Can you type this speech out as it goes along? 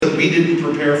we didn't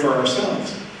prepare for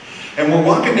ourselves. And we're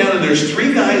walking down, and there's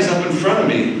 3 guys up in front of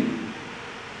me.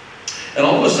 And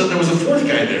all of a sudden, there was a 4th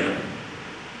guy there.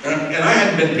 And I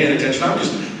hadn't been paying attention. I'm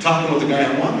just talking with the guy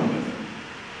I'm walking with.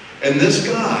 And this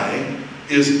guy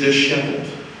is disheveled.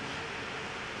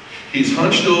 He's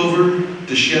hunched over,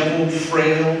 disheveled,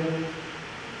 frail,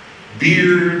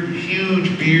 beard,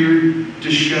 huge beard,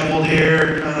 disheveled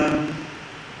hair, kind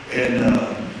of.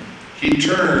 And he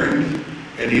turned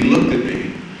and he looked at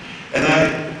me. And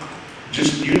I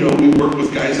just, we work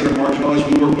with guys that are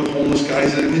marginalized. We work with homeless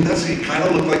guys. He kind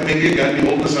of looked like maybe a guy be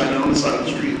holding a sign out on the side of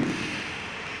the street.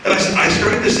 And I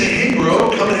started to say, hey, bro,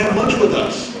 come and have lunch with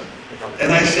us.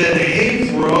 And I said,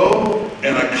 hey, bro,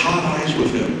 and I caught eyes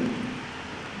with him.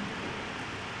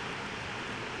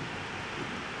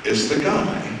 It's the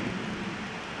guy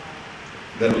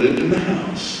that lived in the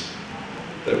house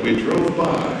that we drove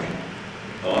by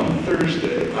on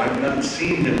Thursday. I've not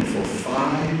seen him for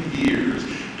 5 years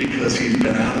because he's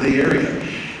been out of the area.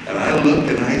 And I looked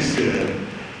and I said,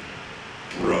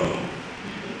 bro,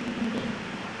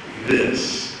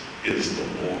 this is the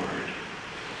Lord.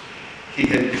 He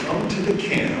had come to the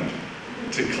camp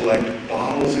to collect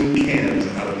bottles and cans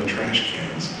out of the trash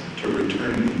cans to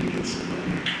return them to get some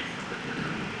money.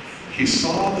 He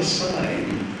saw the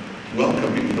sign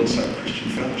welcoming Hillside Christian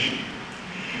Fellowship.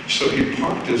 So he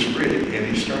parked his rig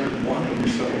and he started walking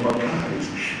with some of our guys.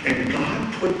 And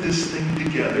God put this thing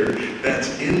together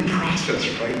that's in process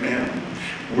right now.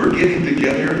 We're getting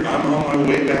together. I'm on my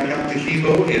way back out to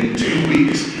Hebo in 2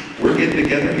 weeks. We're getting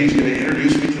together. He's going to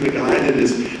introduce me to the guy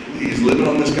he's living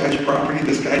on this guy's property.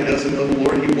 This guy doesn't know the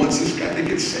Lord. He wants this guy to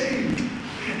get saved.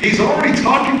 He's already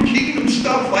talking kingdom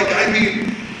stuff.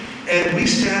 And we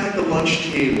sat at the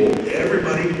lunch table.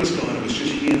 Everybody was gone. It was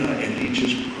just he and I. And he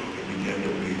just broke and began to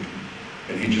weep.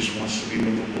 And he just wants to be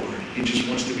with the Lord. He just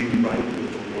wants to be right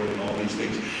with the Lord and all these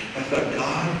things. I thought,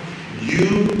 God,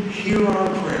 you hear our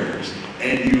prayers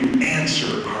and you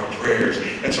answer our prayers.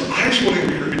 And so I just want to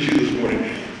encourage you this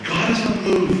morning. God is on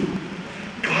the move.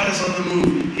 God is on the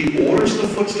move. He orders the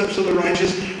footsteps of the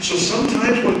righteous. So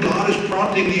sometimes when God is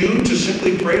prompting you to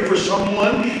simply pray for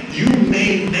someone, you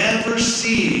may never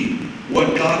see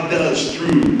what God does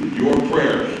through your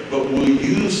prayer. But will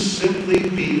you simply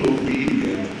be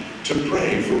obedient to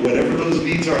pray for whatever those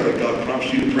needs are that God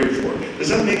prompts you to pray for? Does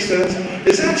that make sense?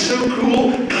 Is that so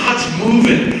cool? God's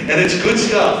moving, and it's good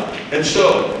stuff. And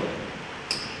so,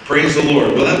 praise the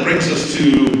Lord. Well, that brings us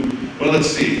to, let's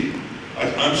see.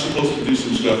 I'm supposed to do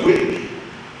some stuff.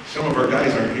 Some of our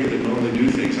guys aren't here that normally do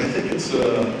things. I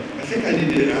think I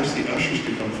need to ask the ushers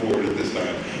to come forward at this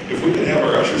time. If we could have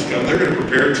our ushers come, they're going to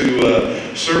prepare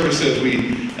to service as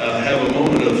we have a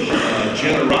moment of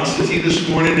generosity this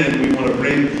morning, and we want to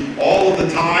bring all of the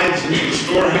tithes into the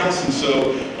storehouse. And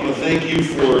so I want to thank you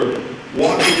for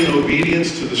walking in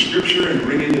obedience to the Scripture and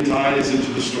bringing the tithes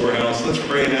into the storehouse. Let's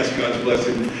pray and ask God's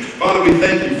blessing. Father, we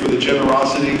thank you for the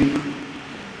generosity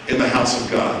in the house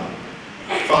of God.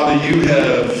 Father, you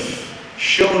have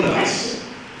shown us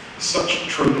such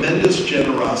tremendous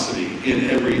generosity in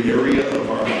every area of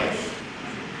our life.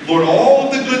 Lord, all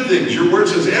of the good things, your word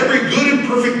says, every good and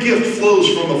perfect gift flows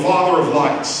from the Father of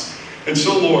lights. And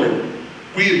so, Lord,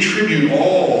 we attribute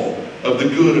all of the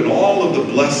good and all of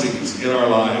the blessings in our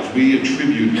lives, we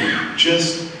attribute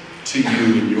just to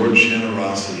you and your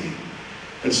generosity.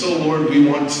 And so, Lord, we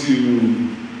want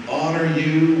to honor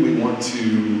you. We want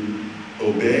to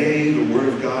obey the Word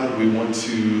of God. We want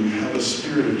to have a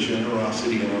spirit of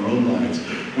generosity in our own lives.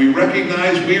 We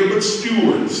recognize we are but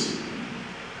stewards.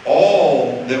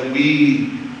 All that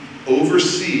we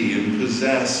oversee and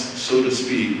possess, so to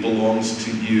speak, belongs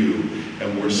to you.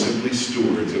 And we're simply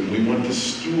stewards. And we want to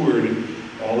steward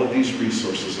all of these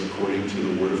resources according to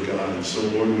the Word of God. And so,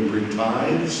 Lord, we bring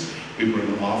tithes, we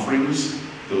bring offerings,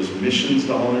 those missions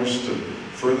dollars to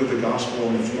further the gospel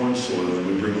on the foreign soil, and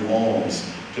we bring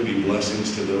alms to be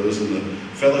blessings to those in the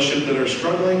fellowship that are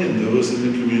struggling and those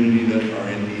in the community that are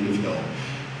in need of help.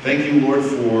 Thank you, Lord,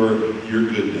 for your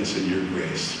goodness and your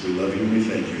grace. We love you and we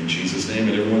thank you in Jesus' name.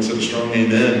 And everyone said a strong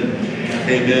amen.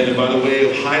 Amen. And by the way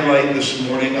of highlight this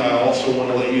morning, I also want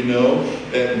to let you know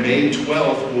that May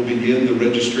 12th will begin the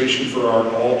registration for our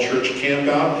all-church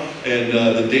campout. And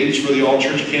the dates for the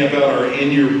all-church campout are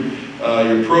in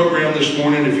your program this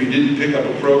morning. If you didn't pick up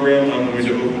a program, I'm going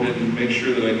to open it and make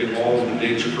sure that I get all of the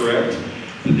dates correct.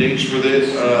 The dates for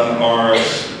this are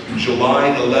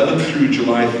July 11th through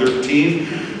July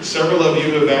 13th. Several of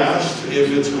you have asked if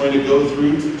it's going to go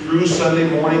through Sunday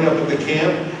morning up at the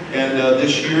camp. And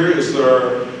this year it's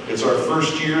our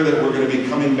first year that we're going to be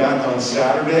coming back on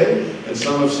Saturday. And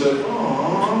some have said,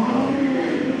 "Aww."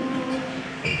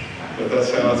 But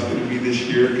that's how it's going to be this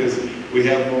year because we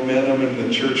have momentum and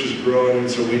the church is growing, and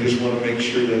so we just want to make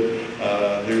sure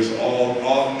that there's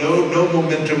no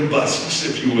momentum busts,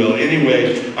 if you will.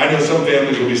 Anyway, I know some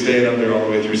families will be staying up there all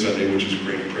the way through Sunday, which is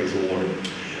great. Praise the Lord.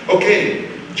 Okay,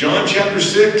 John chapter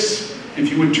 6. If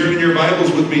you would turn in your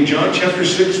Bibles with me, John chapter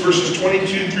 6, verses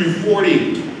 22 through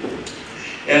 40.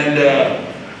 And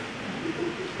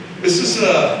this is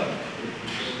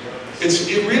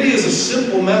it really is a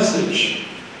simple message.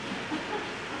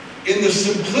 In the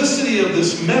simplicity of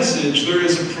this message, there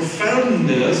is a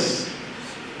profoundness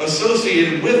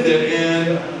associated with it,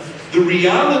 and the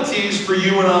realities for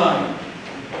you and I.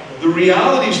 The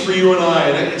realities for you and I.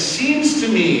 And it seems to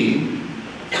me,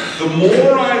 the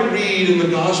more I read in the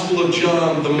Gospel of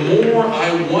John, the more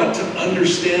I want to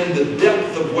understand the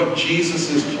depth of what Jesus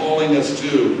is calling us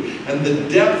to, and the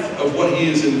depth of what he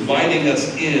is inviting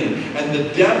us in, and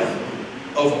the depth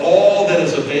of all that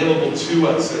is available to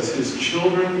us as his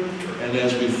children, and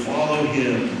as we follow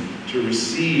him to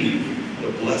receive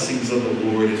the blessings of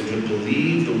the Lord and to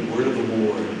believe the word of the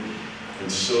Lord, and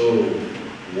so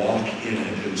walk in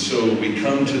it. And so we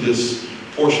come to this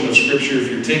portion of Scripture.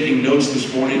 If you're taking notes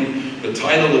this morning, the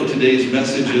title of today's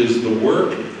message is The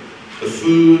Work, the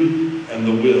Food, and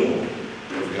the Will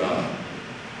of God.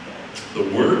 The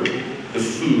work, the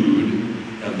food,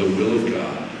 and the will of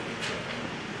God.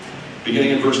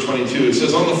 Beginning in verse 22, it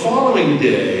says, "On the following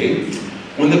day,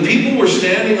 when the people were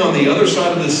standing on the other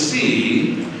side of the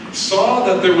sea, saw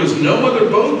that there was no other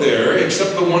boat there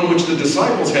except the one which the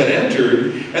disciples had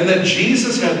entered, and that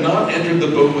Jesus had not entered the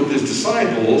boat with his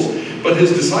disciples, but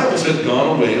his disciples had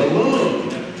gone away alone.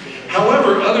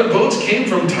 However, other boats came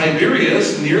from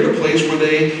Tiberias, near the place where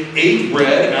they ate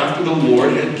bread after the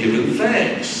Lord had given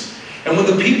thanks. And when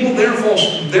the people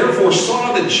therefore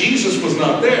saw that Jesus was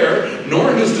not there,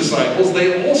 nor his disciples,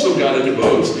 they also got into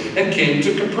boats and came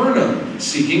to Capernaum,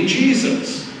 seeking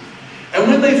Jesus. And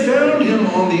when they found him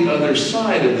on the other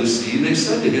side of the sea, they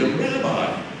said to him,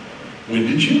 'Rabbi, when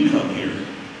did you come here?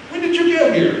 When did you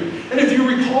get here?' And if you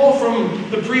recall from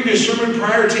the previous sermon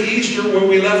prior to Easter where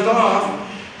we left off,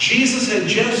 Jesus had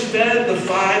just fed the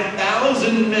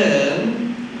 5,000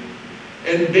 men,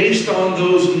 and based on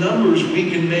those numbers, we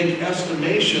can make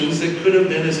estimations that could have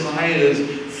been as high as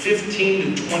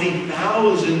 15 to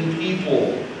 20,000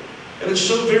 people. And it's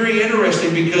so very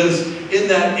interesting because in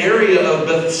that area of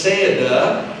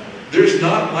Bethsaida, there's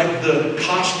not like the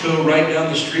Costco right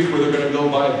down the street where they're going to go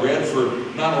buy bread for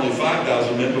not only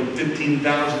 5,000 men, but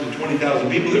 15,000 to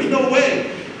 20,000 people. There's no way.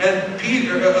 And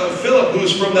Philip,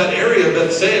 who's from that area of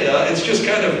Bethsaida, it's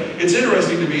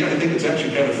interesting to me. I think it's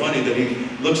actually kind of funny that he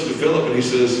looks to Philip and he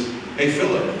says, "Hey,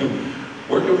 Philip,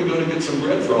 where can we go to get some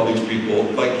bread for all these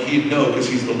people?" Like he'd know because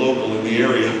he's the local in the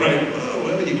area, right? "Oh,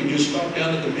 well, you can just stop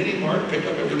down at the mini mart, pick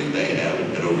up everything they have,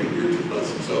 and head over here to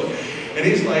us." And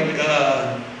he's like,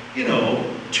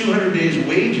 200 days'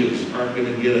 wages aren't going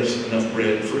to get us enough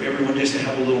bread for everyone just to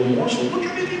have a little morsel. Look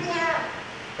how many people there are.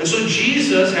 And so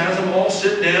Jesus has them all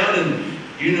sit down, and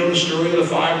you know the story of the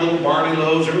 5 little barley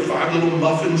loaves or 5 little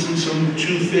muffins and some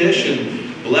 2 fish,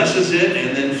 and blesses it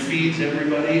and then feeds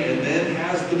everybody, and then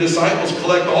has the disciples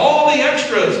collect all the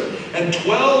extras, and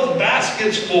 12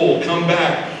 baskets full come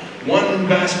back. 1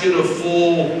 basket of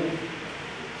full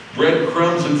bread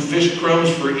crumbs and fish crumbs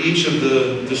for each of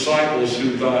the disciples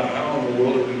who thought, "How in the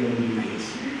world are we going to do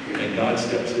this?" And God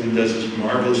steps in and does this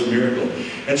marvelous miracle.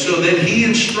 And so then he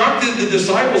instructed the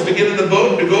disciples to get in the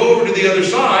boat and to go over to the other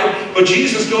side, but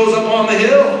Jesus goes up on the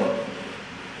hill.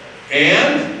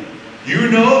 And you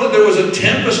know that there was a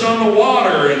tempest on the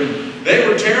water, and they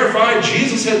were terrified.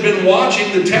 Jesus had been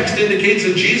watching. The text indicates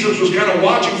that Jesus was kind of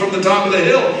watching from the top of the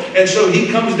hill. And so he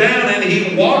comes down and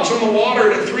he walks on the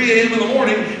water at 3 a.m. in the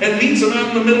morning and meets them out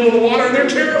in the middle of the water, and they're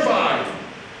terrified.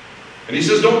 And he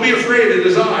says, "Don't be afraid, it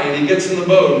is I." And he gets in the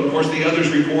boat. And of course, the others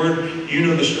record, you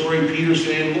know the story, Peter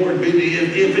saying, "Lord, bid me,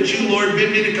 if it's you, Lord,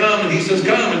 bid me to come." And he says,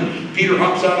 "Come." And Peter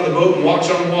hops out of the boat and walks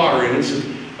on water. And it's an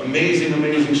amazing,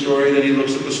 amazing story. Then he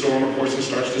looks at the storm, of course, it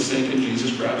starts to sink. And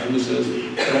Jesus grabs him and says,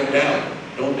 "Don't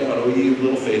doubt, oh ye of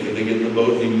little faith." And they get in the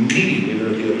boat, and immediately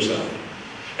they're at the other side.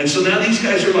 And so now these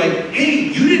guys are like,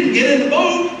 "Hey, you didn't get in the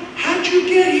boat. How'd you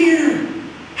get here?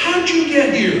 How'd you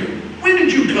get here? When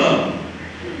did you come?"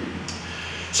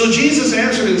 So Jesus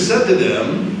answered and said to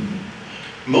them,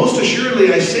 "Most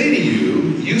assuredly I say to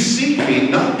you, you seek me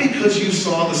not because you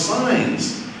saw the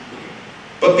signs,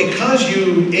 but because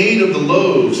you ate of the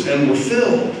loaves and were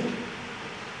filled.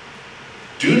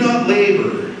 Do not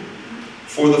labor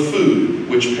for the food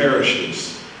which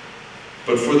perishes,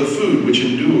 but for the food which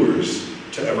endures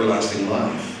to everlasting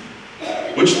life,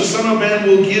 which the Son of Man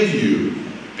will give you,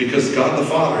 because God the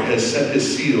Father has set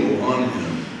his seal on him."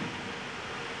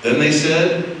 Then they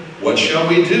said, "What shall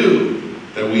we do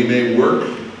that we may work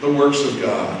the works of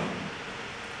God?"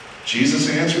 Jesus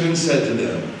answered and said to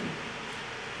them,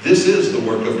 "This is the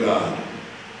work of God,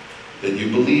 that you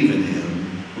believe in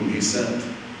him whom he sent."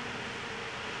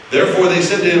 Therefore they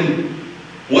said to him,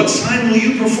 "What sign will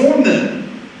you perform then,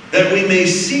 that we may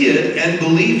see it and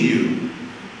believe you?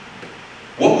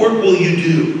 What work will you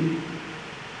do?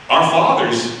 Our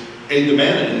fathers ate the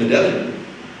manna in the desert."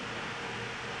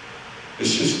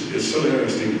 It's so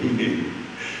interesting to me.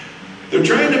 They're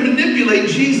trying to manipulate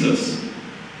Jesus.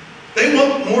 They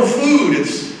want more food.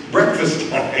 It's breakfast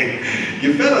time.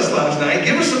 You fed us last night.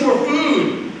 Give us some more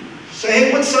food. Say,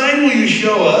 "Hey, what sign will you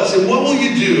show us, and what will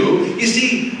you do?" You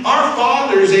see, our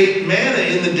fathers ate manna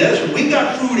in the desert. We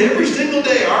got food every single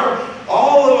day.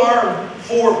 All of our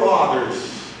forefathers,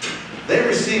 they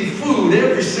received food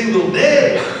every single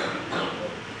day.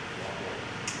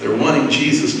 They're wanting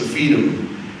Jesus to feed them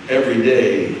every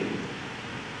day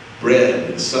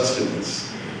bread and sustenance.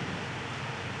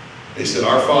 They said,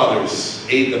 "Our fathers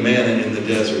ate the manna in the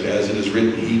desert, as it is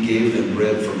written, he gave them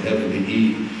bread from heaven to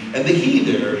eat." And the he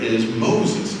there is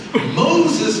Moses.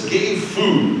 Moses gave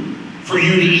food for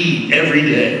you to eat every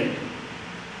day.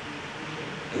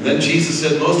 And then Jesus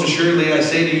said, "Most assuredly I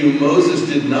say to you, Moses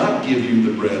did not give you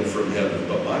the bread from heaven,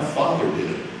 but my Father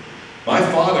did. My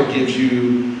Father gives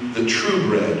you the true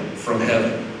bread from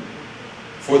heaven.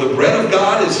 For the bread of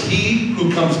God is he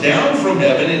who comes down from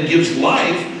heaven and gives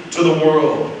life to the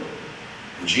world."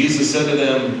 And Jesus said to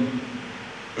them,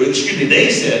 they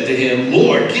said to him,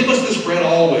 "Lord, give us this bread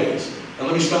always." Now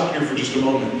let me stop here for just a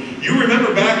moment. You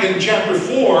remember back in chapter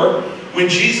 4 when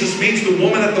Jesus meets the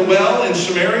woman at the well in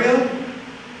Samaria?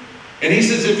 And he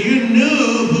says, "If you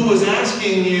knew who was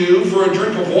asking you for a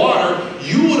drink of water,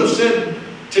 you would have said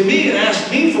to me and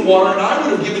asked me for water, and I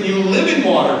would have given you living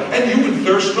water, and you would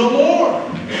thirst no more."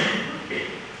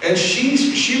 And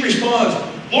she responds,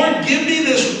 "Lord, give me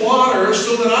this water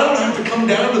so that I don't have to come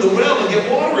down to the well and get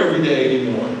water every day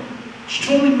anymore." She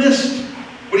totally missed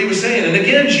what he was saying. And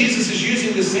again, Jesus is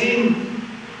using the same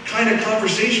kind of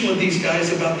conversation with these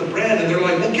guys about the bread. And they're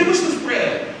like, "Well, give us this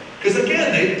bread." Because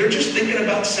again, they're just thinking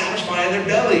about satisfying their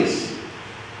bellies.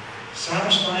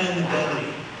 Satisfying the belly.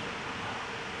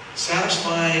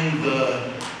 Satisfying the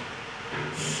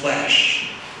flesh.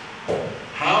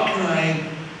 How can I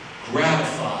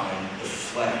gratify the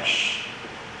flesh?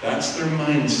 That's their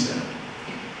mindset.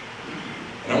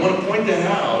 And I want to point that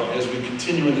out as we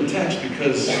continue in the text,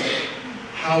 because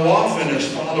how often as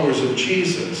followers of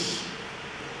Jesus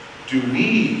do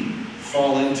we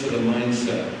fall into the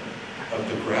mindset of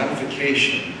the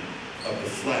gratification of the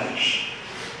flesh?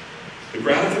 The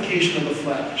gratification of the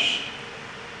flesh.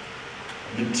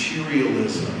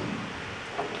 Materialism.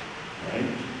 Right?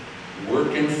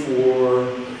 Working for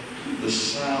the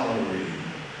salary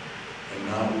and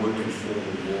not working for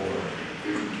the Lord.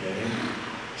 Okay?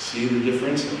 See the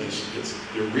difference?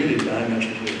 They're really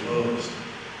diametrically opposed.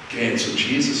 Okay, and so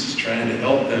Jesus is trying to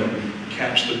help them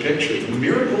catch the picture. The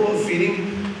miracle of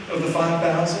feeding of the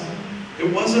 5,000, it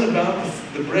wasn't about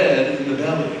the bread in the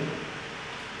belly.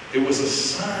 It was a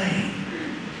sign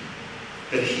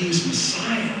that he's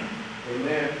Messiah.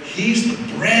 Amen. He's the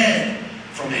bread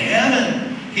from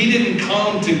heaven. He didn't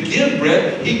come to give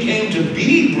bread. He came to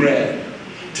be bread,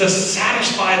 to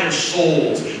satisfy their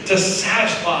souls, to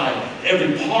satisfy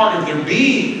every part of their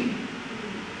being.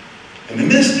 And they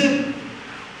missed it.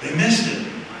 They missed it.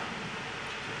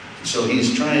 And so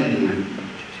he's trying to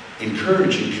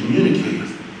encourage and communicate.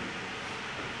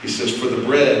 He says, "For the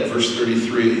bread," verse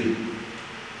 33,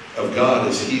 "of God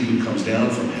is he who comes down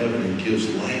from heaven and gives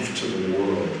life to the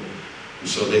world." And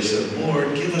so they said,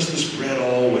 "Lord, give us this bread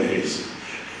always."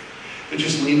 They're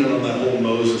just leaning on that whole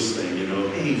Moses thing,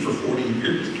 Hey, for 40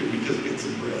 years, can we just get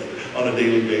some bread on a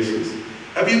daily basis?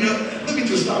 Let me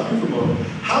just stop here for a moment.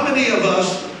 How many of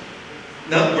us,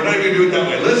 no, we're not going to do it that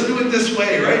way. Let's do it this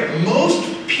way, right?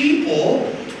 Most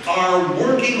people are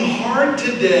working hard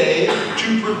today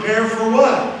to prepare for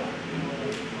what?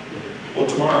 Well,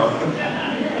 tomorrow.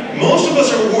 Most of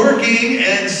us are working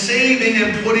and saving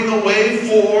and putting away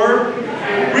for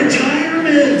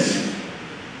retirement.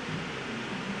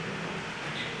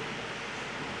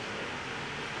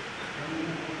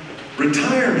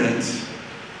 Retirement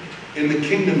in the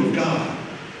kingdom of God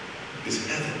is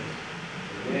heaven.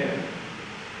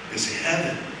 Yeah. Is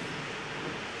heaven.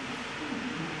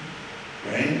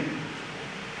 Right?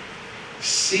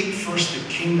 Seek first the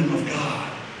kingdom of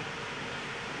God.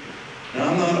 Now,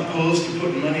 I'm not opposed to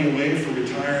putting money away for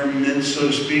retirement, so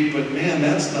to speak, but man,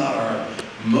 that's not our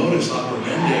modus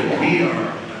operandi. We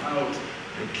are about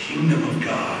the kingdom of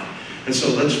God. And so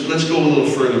let's go a little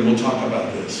further and we'll talk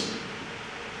about this.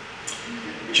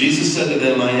 Jesus said to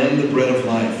them, I am the bread of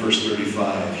life, verse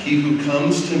 35. He who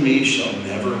comes to me shall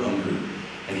never hunger,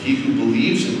 and he who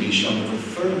believes in me shall never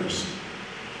thirst.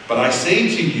 But I say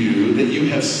to you that you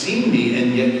have seen me,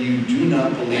 and yet you do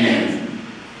not believe.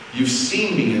 You've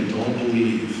seen me and don't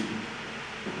believe.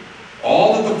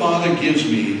 All that the Father gives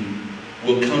me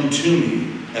will come to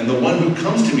me, and the one who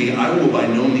comes to me I will by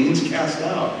no means cast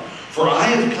out. For I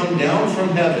have come down from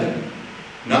heaven,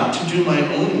 not to do my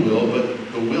own will, but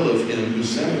the will of him who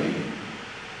sent me.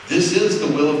 This is the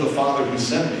will of the Father who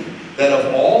sent me, that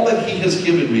of all that he has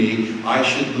given me, I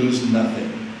should lose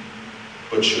nothing,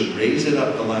 but should raise it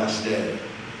up the last day.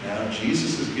 Now,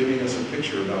 Jesus is giving us a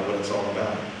picture about what it's all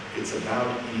about. It's about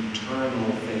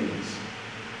eternal things.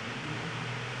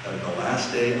 And the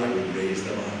last day, I will raise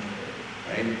them up.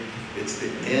 Right? It's the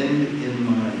end in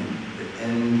mind, the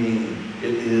end game.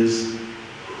 It is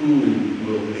who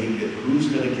will make it, who's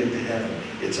going to get to heaven.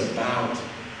 It's about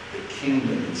the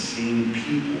kingdom and seeing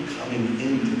people coming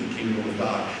into the kingdom of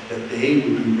God, that they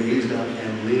would be raised up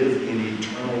and live in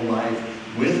eternal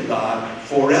life with God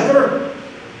forever.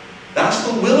 That's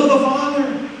the will of the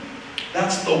Father.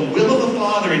 That's the will of the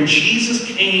Father. And Jesus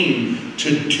came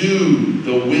to do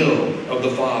the will of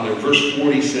the Father. Verse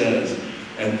 40 says,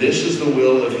 and this is the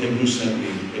will of him who sent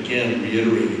me. Again,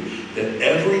 reiterating, that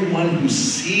everyone who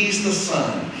sees the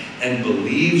Son and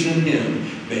believes in him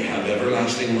may have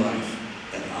everlasting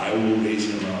life, and I will raise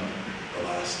him up the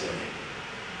last day.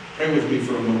 Pray with me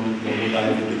for a moment, and we'll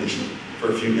dive into this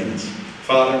for a few minutes.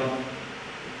 Father,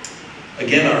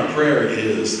 again, our prayer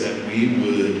is that we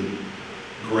would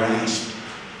grasp,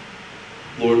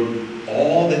 Lord,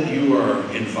 all that you are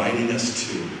inviting us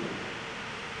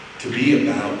to be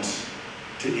about,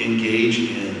 to engage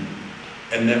in,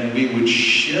 and that we would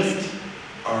shift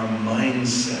our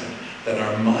mindset, that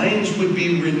our minds would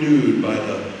be renewed by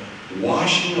the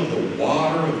washing of the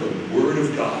water of the Word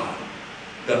of God,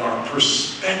 that our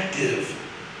perspective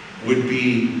would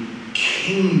be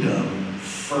kingdom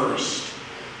first.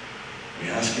 We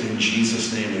ask it in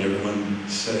Jesus' name, and everyone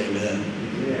said amen.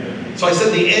 Yeah. So I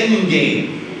said the end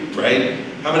game, right?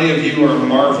 How many of you are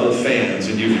Marvel fans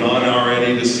and you've gone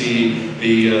already to see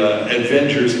the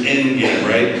Avengers Endgame,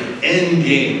 right?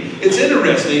 Endgame. It's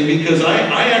interesting because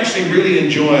I actually really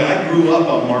enjoy, I grew up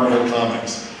on Marvel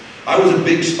comics. I was a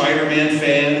big Spider-Man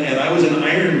fan, and I was an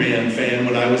Iron Man fan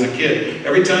when I was a kid.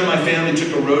 Every time my family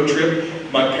took a road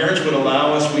trip, my parents would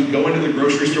allow us, we'd go into the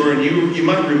grocery store, and you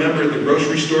might remember at the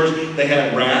grocery stores, they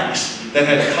had racks that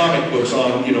had comic books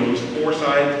on, it was 4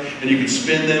 sides, and you could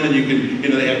spin them, and you could,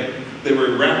 they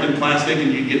were wrapped in plastic,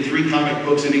 and you'd get 3 comic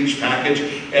books in each package.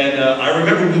 And I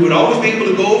remember we would always be able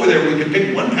to go over there, we could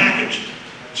pick one package.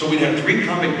 So we'd have 3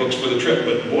 comic books for the trip,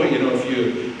 but boy,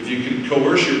 if you could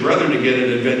coerce your brother to get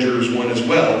an Avengers one as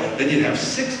well, then you'd have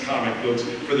 6 comic books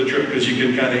for the trip because you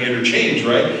could kind of interchange,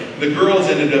 right? The girls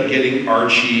ended up getting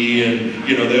Archie and,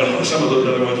 some of those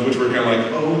other ones, which were kind of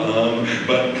like,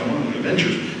 but come on,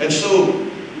 Avengers. And so,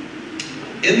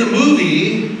 in the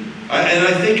movie, and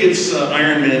I think it's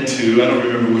Iron Man 2, I don't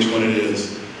remember which one it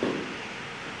is,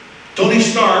 Tony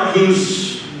Stark,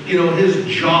 who's, his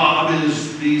job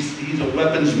is he's a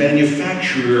weapons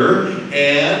manufacturer,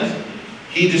 and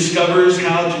he discovers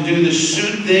how to do this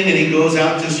suit thing, and he goes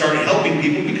out to start helping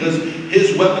people because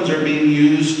his weapons are being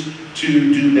used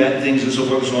to do bad things and so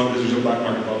forth and so on, because there's a black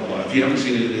market, blah, blah, blah. If you haven't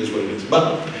seen it, it is what it is.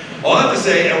 But all I have to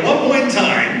say, at one point in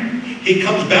time, he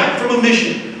comes back from a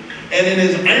mission, and in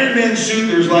his Iron Man suit,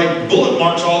 there's like bullet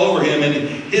marks all over him, and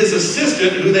his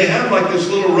assistant, who they have like this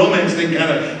little romance thing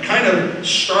kind of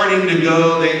starting to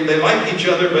go, they like each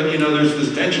other, but there's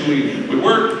this tension,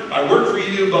 I work for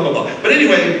you, blah, blah, blah. But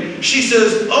anyway, she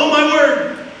says, oh my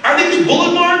word, are these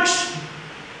bullet marks?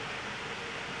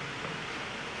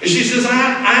 And she says, I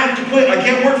have to quit, I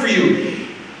can't work for you.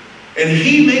 And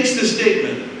he makes the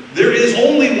statement, there is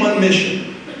only one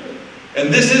mission,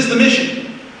 and this is the mission.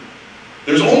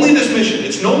 There's only this mission.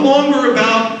 It's no longer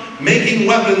about making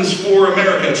weapons for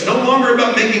America. It's no longer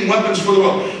about making weapons for the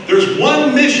world. There's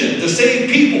one mission, to save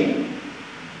people.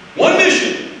 One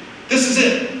mission. This is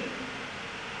it.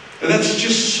 And that's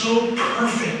just so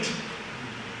perfect,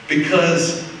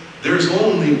 because there's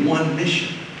only one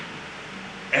mission,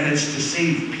 and it's to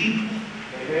save people.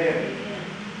 Amen.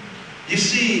 You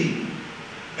see,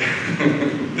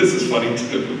 this is funny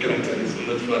too. Can I tell you something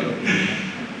that's funny?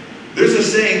 There's a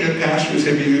saying that pastors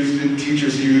have used and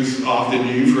teachers use often,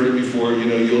 you've heard it before,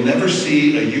 you'll never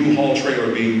see a U-Haul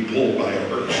trailer being pulled by a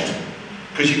hearse,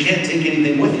 because you can't take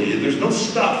anything with you. There's no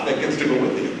stuff that gets to go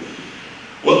with you.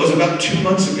 Well, it was about 2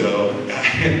 months ago,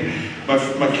 my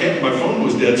phone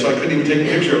was dead, so I couldn't even take a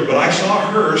picture of it, but I saw a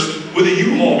hearse with a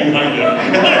U-Haul behind it.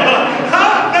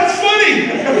 Ha! That's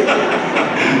funny!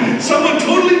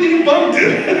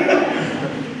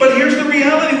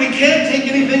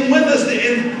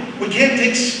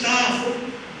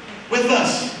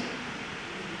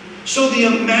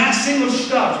 amassing of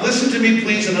stuff. Listen to me,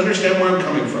 please, and understand where I'm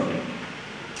coming from.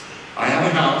 I have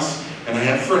a house, and I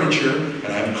have furniture, and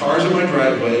I have cars in my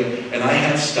driveway, and I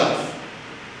have stuff.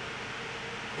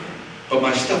 But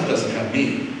my stuff doesn't have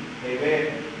me.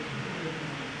 Amen.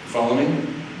 Follow me?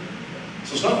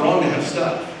 So it's not wrong to have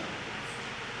stuff,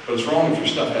 but it's wrong if your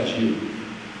stuff has you.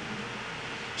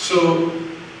 So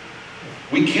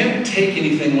we can't take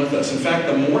anything with us. In fact,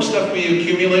 the more stuff we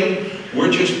accumulate,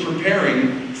 we're just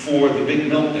preparing for the big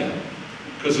meltdown,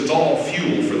 because it's all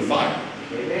fuel for the fire.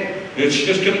 Amen. It's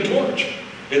just going to torch.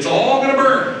 It's all going to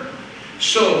burn.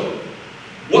 So,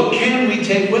 what can we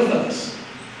take with us?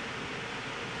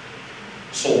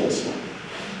 Souls.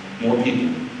 More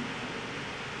people.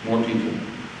 More people.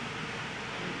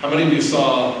 How many of you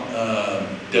saw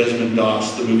Desmond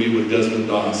Doss, the movie with Desmond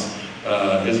Doss?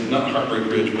 It's not Heartbreak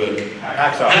Ridge, but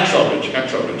Hacksaw Ridge.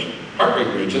 Hacksaw Ridge.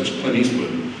 Heartbreak Ridge, that's Clint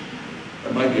Eastwood.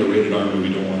 That might be a rated R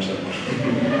movie, don't watch that one.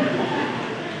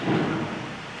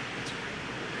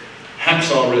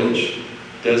 Hacksaw Ridge,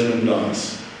 Desmond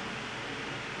Doss.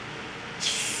 It's a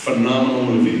phenomenal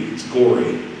movie. It's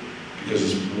gory because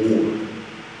it's war.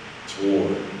 It's war.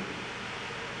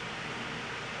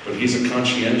 But he's a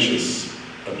conscientious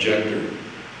objector,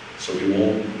 so he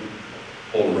won't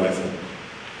hold a rifle,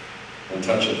 won't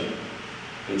touch it.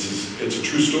 It's a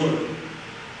true story.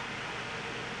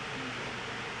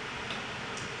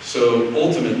 So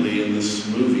ultimately in this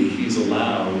movie, he's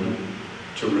allowed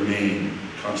to remain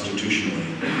constitutionally.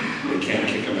 They can't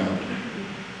kick him out.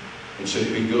 And so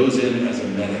he goes in as a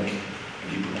medic,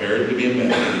 and he prepared to be a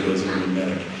medic, and he goes in as a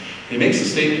medic. He makes a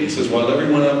statement. He says, while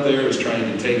everyone up there is trying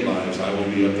to take lives, I will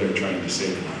be up there trying to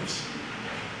save lives.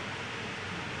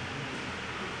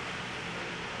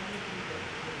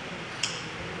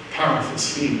 Powerful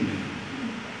scene.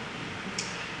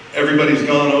 Everybody's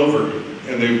gone over,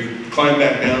 and they climb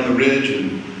back down the ridge,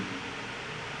 and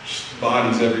just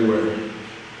bodies everywhere.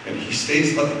 And he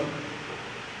stays up,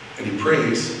 and he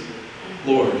prays,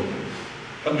 Lord,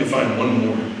 help me find one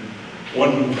more.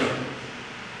 One more.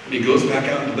 And he goes back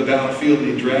out into the battlefield, and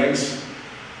he drags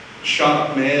a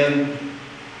shot man,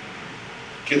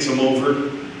 gets him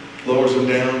over, lowers him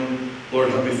down. Lord,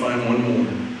 help me find one more.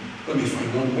 Let me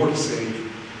find one more to save.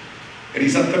 And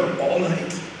he's up there all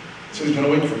night. So he's been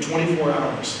awake for 24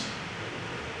 hours.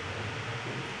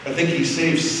 I think he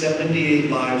saved 78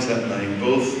 lives that night,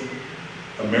 both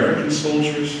American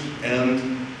soldiers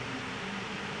and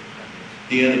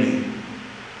the enemy,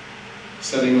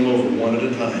 sending them over one at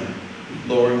a time,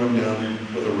 lowering them down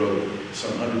with a rope,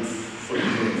 some 100-foot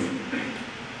move.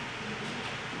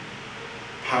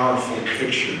 Powerful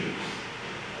picture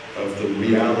of the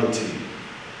reality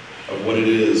of what it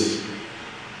is.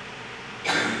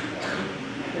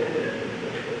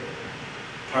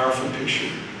 Powerful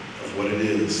picture of what it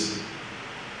is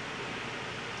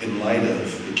in light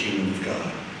of the kingdom of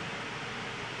God.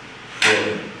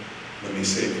 Lord, let me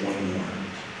save one more.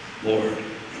 Lord,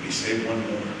 let me save one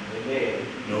more. Amen.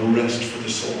 No rest for the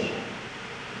soul.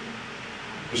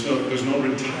 There's no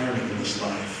retirement in this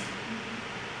life.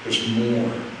 There's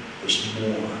more. There's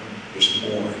more. There's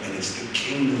more. And it's the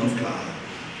kingdom of God.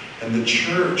 And the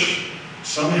church,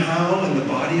 somehow in the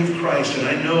body of Christ, and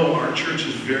I know our church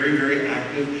is very, very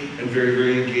active and very,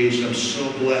 very engaged. I'm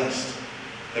so blessed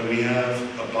that we have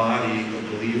a body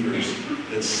of believers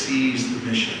that sees the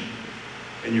mission.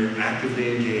 And you're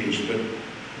actively engaged. But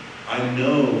I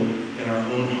know in our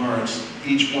own hearts,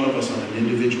 each one of us on an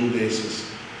individual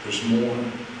basis, there's more.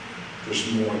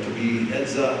 There's more to be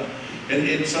heads up.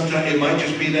 And sometimes it might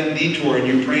just be that detour and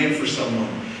you're praying for someone.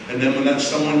 And then when that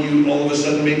someone, you all of a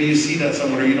sudden, maybe you see that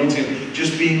someone or you don't see them.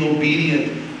 Just being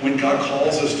obedient when God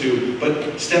calls us to.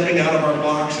 But stepping out of our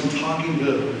box and talking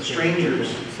to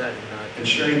strangers and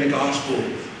sharing the gospel.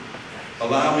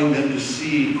 Allowing them to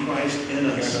see Christ in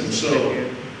us. And so,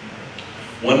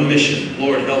 one mission.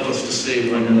 Lord, help us to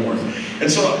save one more.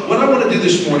 And so what I want to do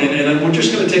this morning, and we're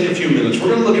just going to take a few minutes. We're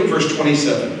going to look at verse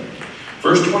 27.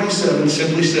 Verse 27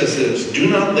 simply says this: do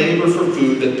not labor for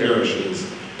food that perishes,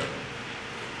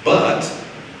 but,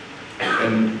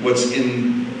 and what's indicated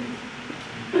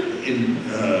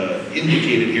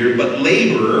here, but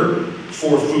labor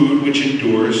for food which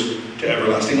endures to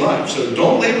everlasting life. So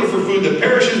don't labor for food that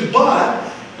perishes,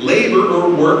 but labor or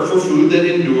work for food that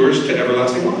endures to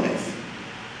everlasting life.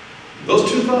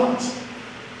 Those two thoughts.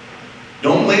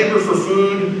 Don't labor for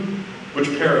food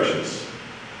which perishes.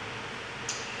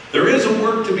 There is a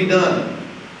work to be done.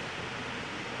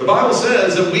 The Bible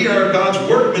says that we are God's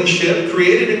workmanship,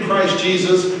 created in Christ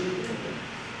Jesus,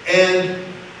 and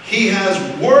He has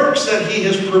works that He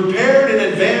has prepared in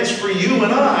advance for you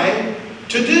and I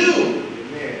to do.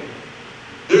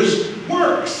 There's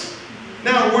works.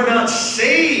 Now, we're not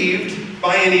saved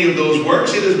by any of those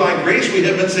works. It is by grace we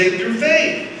have been saved through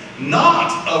faith,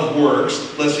 not of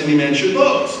works, lest any man should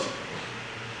boast.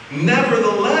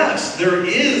 Nevertheless, there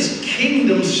is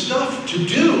kingdom stuff to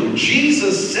do.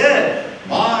 Jesus said,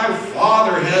 my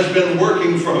Father has been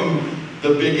working from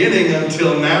the beginning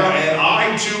until now, and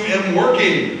I too am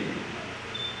working.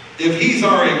 If he's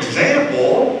our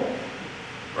example,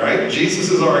 right? Jesus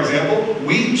is our example.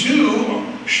 We too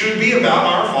should be about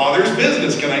our Father's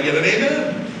business. Can I get an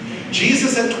amen?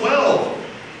 Jesus at 12,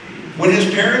 when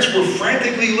his parents were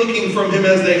frantically looking for him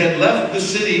as they had left the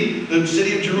city of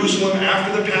Jerusalem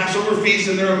after the Passover feast,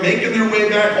 and they were making their way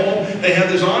back home. They had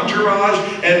this entourage,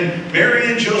 and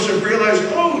Mary and Joseph realized,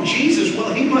 oh, Jesus,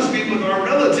 well, he must be with our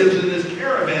relatives in this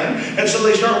caravan. And so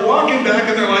they start walking back,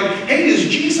 and they're like, hey, is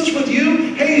Jesus with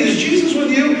you? Hey, is Jesus with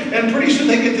you? And pretty soon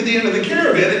they get to the end of the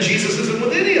caravan, and Jesus isn't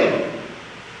with any of them.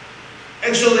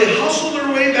 And so they hustle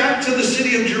their way back to the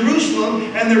city of Jerusalem,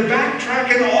 and they're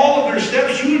backtracking all of their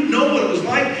steps. You would know what it was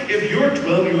like if your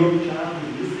 12-year-old child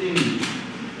was missing.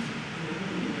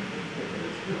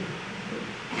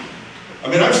 I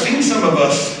mean, I've seen some of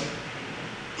us,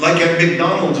 like at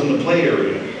McDonald's in the play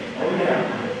area.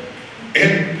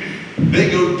 And they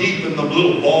go deep in the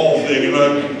little ball thing, and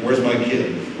I'm, where's my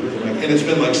kid? And it's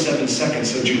been like 7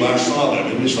 seconds since you last saw them.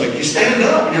 And it's like, you stand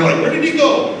up, and you're like, where did he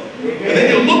go? And then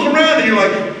you look around and you're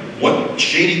like, what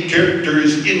shady character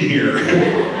is in here?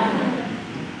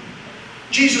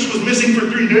 Jesus was missing for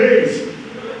 3 days.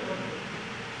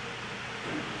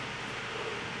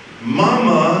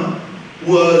 Mama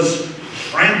was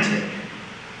frantic.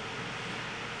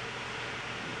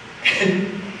 And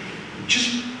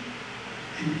just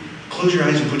close your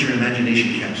eyes and put your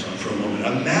imagination caps on for a moment.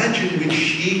 Imagine when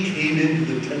she came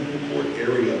into the temple court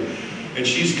area. And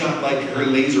she's got like her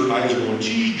laser eyes are going,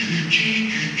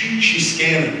 she's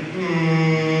scanning.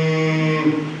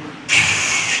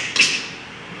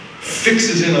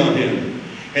 Fixes in on him.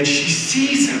 And she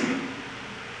sees him.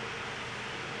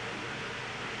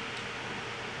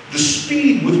 The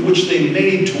speed with which they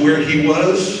made to where he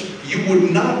was, you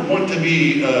would not want to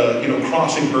be,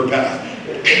 crossing her path.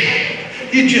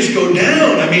 You'd just go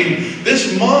down. I mean,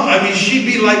 this mom, she'd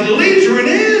be like lasering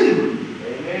in.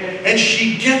 And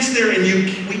she gets there, and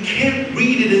we can't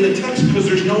read it in the text because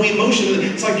there's no emotion.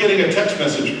 It's like getting a text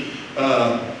message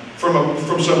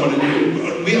from someone.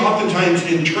 And we oftentimes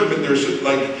interpret there's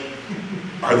like,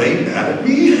 are they mad at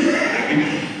me?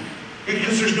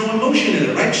 Because there's no emotion in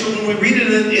it, right? So when we read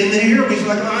it in there, we're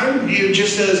like, it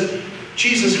just says,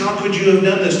 Jesus, how could you have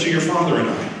done this to your father and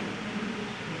I?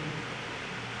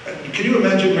 Can you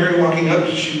imagine Mary walking up?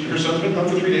 Her son's been gone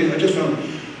for 3 days. I just found,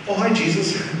 oh, hi,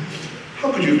 Jesus.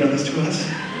 How could you have done this to us?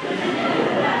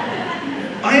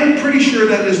 I am pretty sure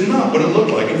that is not what it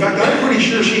looked like. In fact, I'm pretty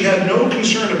sure she had no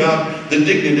concern about the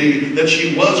dignity that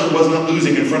she was or was not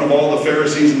losing in front of all the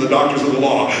Pharisees and the doctors of the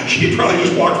law. She probably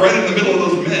just walked right in the middle of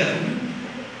those men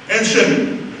and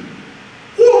said,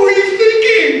 what were you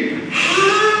thinking?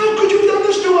 How could you have done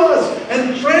this to us?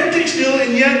 And frantic still,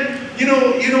 and yet,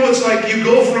 it's like you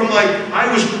go from like,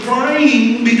 I was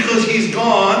crying because he's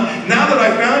gone. Now that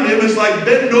I found him, it's like,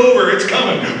 bend over, it's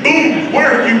coming. Boom,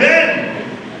 where have you been?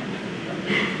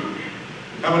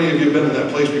 How many of you have been in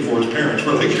that place before as parents?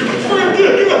 Where like, you're like,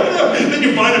 then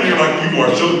you find him and you're like, you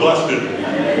are so busted.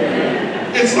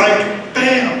 It's like,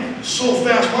 bam, so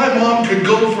fast. My mom could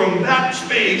go from that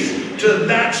space to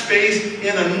that space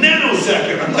in a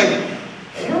nanosecond. I'm like,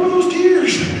 where were those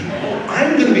tears?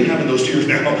 I'm going to be having those tears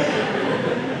now.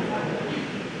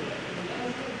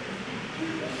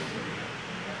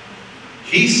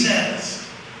 He says,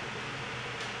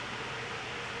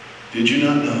 did you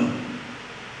not know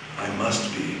I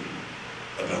must be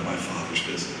about my Father's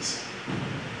business?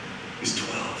 He's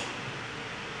 12.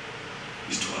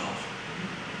 He's 12.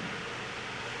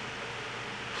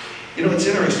 It's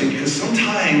interesting because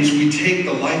sometimes we take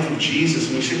the life of Jesus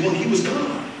and we say, well, he was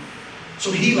gone. So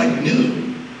he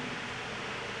knew.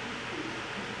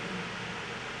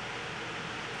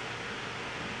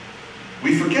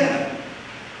 We forget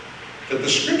that the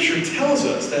scripture tells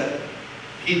us that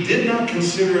he did not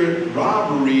consider it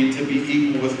robbery to be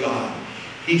equal with God.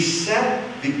 He set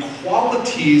the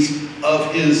qualities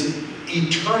of his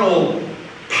eternal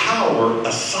power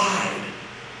aside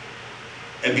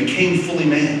and became fully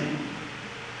man.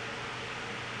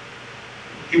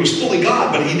 He was fully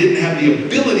God, but he didn't have the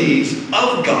abilities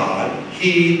of God.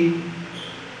 He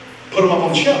put them up on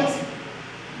the shelf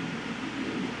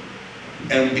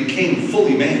and became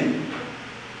fully man.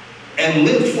 And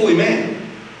lived fully man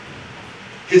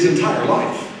his entire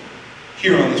life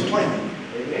here on this planet.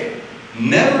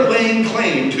 Never laying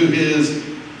claim to his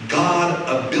God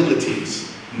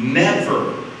abilities.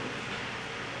 Never.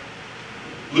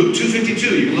 Luke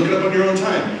 2:52, you can look it up on your own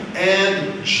time.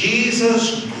 And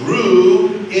Jesus grew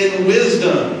in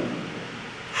wisdom.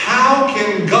 How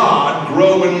can God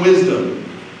grow in wisdom?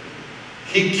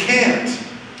 He can't.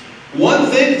 One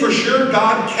thing for sure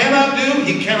God cannot do,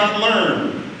 he cannot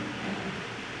learn.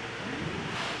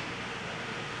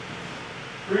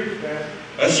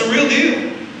 That's the real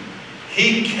deal.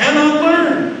 He cannot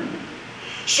learn.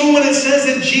 So when it says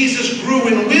that Jesus grew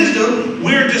in wisdom,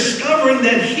 we're discovering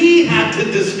that he had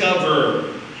to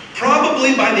discover.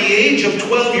 Probably by the age of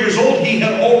 12 years old, he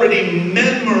had already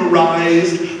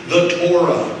memorized the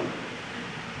Torah.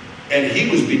 And he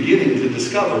was beginning to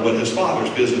discover what his father's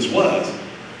business was.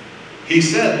 He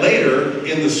said later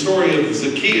in the story of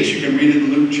Zacchaeus, you can read it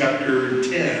in Luke chapter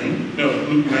 10, no,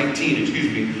 Luke 19,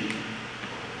 excuse me.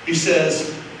 He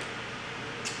says,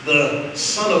 the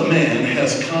Son of Man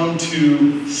has come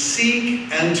to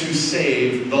seek and to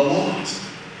save the lost.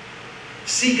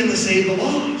 Seek and to save the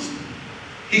lost.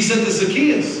 He said to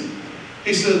Zacchaeus,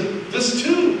 he said, this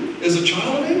too is a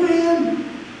child of Abraham.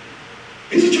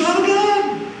 He's a child of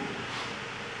God.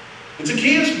 And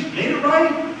Zacchaeus made it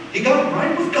right. He got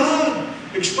right with God.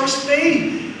 Expressed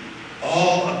faith.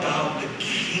 All about the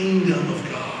kingdom of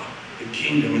God. The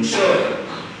kingdom. And so,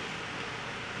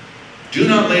 do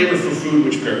not labor for food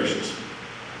which perishes.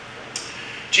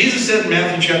 Jesus said in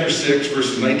Matthew chapter 6,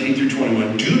 verses 19 through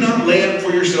 21, do not lay up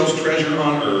for yourselves treasure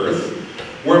on earth,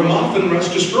 where moth and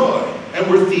rust destroy, and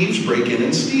where thieves break in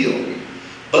and steal.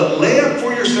 But lay up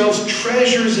for yourselves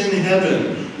treasures in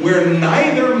heaven, where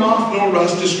neither moth nor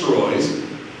rust destroys,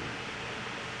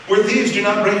 where thieves do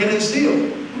not break in and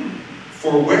steal.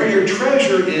 For where your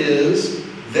treasure is,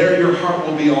 there your heart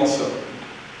will be also.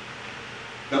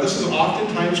 Now this is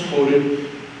oftentimes quoted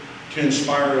to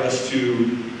inspire us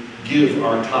to give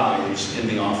our tithes in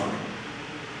the offering.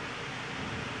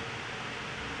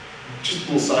 Just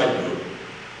a little side note.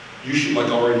 You should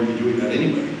already be doing that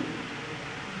anyway.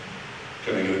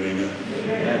 Can I get an amen?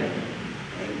 Amen.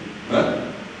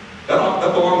 Right?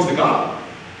 That belongs to God.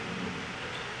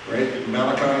 Right?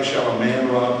 Malachi, shall a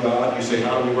man rob God? You say,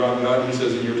 how do we rob God? He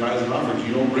says, in your tithes and offerings.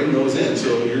 You don't bring those in.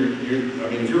 So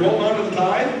if you're holding on to the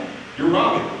tithe, you're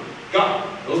robbing God.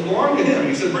 Those belong to him.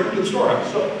 He said, bring them to the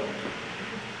storehouse. So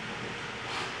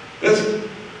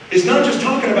it's not just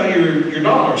talking about your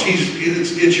dollars.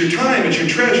 It's your time, it's your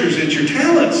treasures, it's your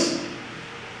talents.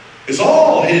 It's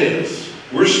all his.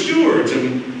 We're stewards,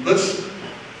 and let's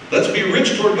be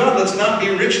rich toward God. Let's not be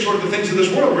rich toward the things of this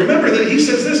world. Remember that he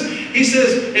says this. He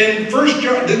says in 1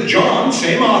 John,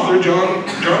 same author, John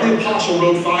the Apostle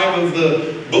wrote 5 of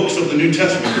the books of the New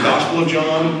Testament. The Gospel of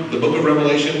John, the book of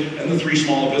Revelation, and the 3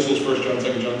 small epistles, 1 John,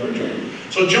 2 John, 3 John.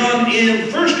 So John, in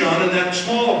 1 John, in that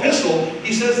small epistle,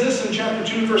 he says this in chapter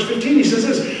 2, verse 15. He says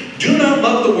this, do not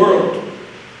love the world.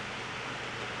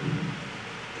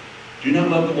 Do not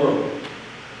love the world.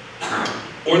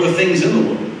 Or the things in the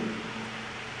world.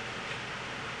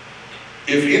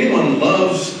 If anyone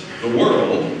loves the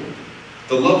world,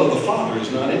 the love of the Father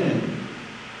is not in him.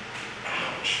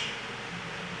 Ouch.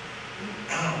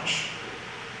 Ouch.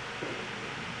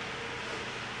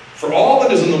 For all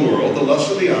that is in the world, the lust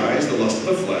of the eyes, the lust of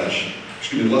the flesh,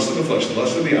 the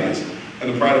lust of the eyes,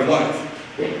 and the pride of life,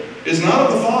 is not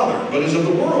of the Father, but is of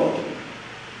the world.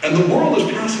 And the world is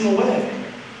passing away,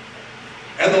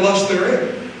 and the lust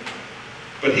therein.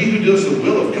 But he who does the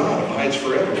will of God abides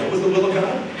forever. What was the will of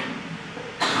God?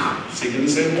 Seeking to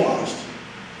save the lost.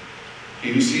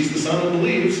 He who sees the Son and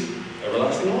believes,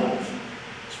 everlasting life.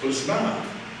 That's what it's about.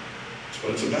 That's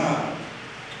what it's about.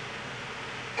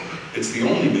 It's the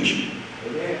only mission.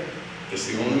 It's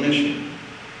the only mission.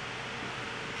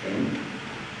 Okay?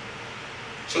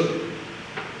 So,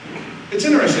 it's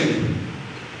interesting.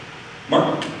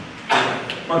 Mark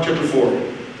chapter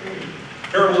 4.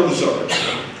 Parable of the sower.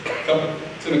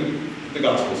 It's in the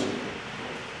Gospels.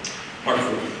 Mark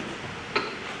 4.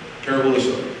 Parable of the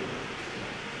sower.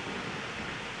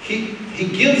 He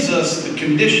gives us the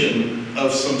condition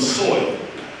of some soil.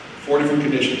 4 different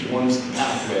conditions. One's the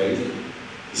pathway.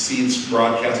 The seeds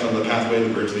broadcast on the pathway,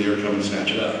 the birds of the air come and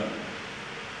snatch it up.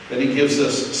 Then he gives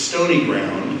us stony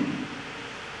ground,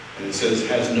 and it says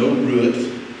has no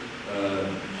root.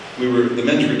 The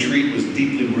men's retreat was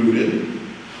deeply rooted,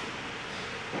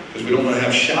 because we don't want to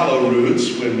have shallow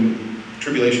roots. When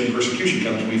tribulation and persecution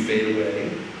comes, we fade away.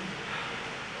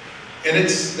 And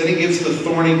then he gives the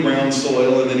thorny ground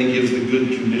soil, and then he gives the good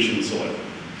conditioned soil.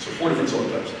 So 4 different soil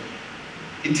types.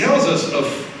 He tells us of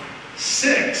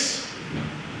six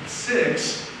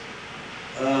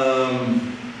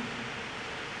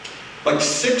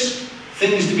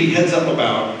things to be heads up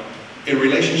about in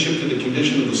relationship to the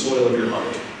condition of the soil of your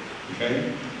heart.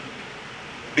 Okay?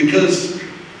 Because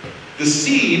the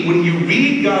seed, when you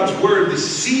read God's word, the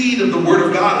seed of the word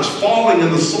of God is falling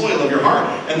in the soil of your heart.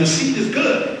 And the seed is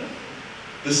good.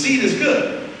 The seed is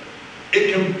good.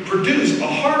 It can produce a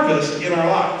harvest in our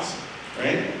lives.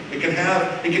 Right? It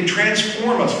can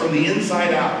transform us from the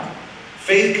inside out.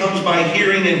 Faith comes by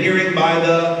hearing, and hearing by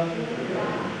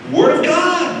the word of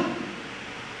God.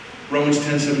 Romans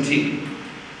 10:17.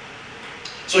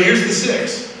 So here's the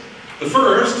 6. The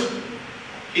first,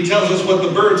 he tells us what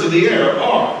the birds of the air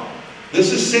are.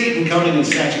 This is Satan coming and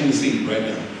snatching the seed right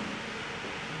now.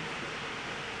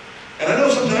 And I know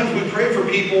sometimes we pray for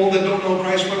people that don't know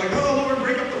Christ. We're like, oh Lord,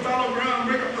 break up the fallow ground,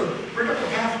 break up the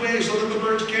pathway so that the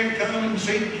birds can't come and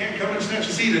Satan can't come and snatch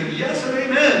the seed. And yes and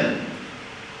amen.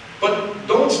 But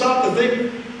don't stop to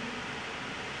think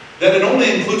that it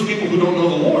only includes people who don't know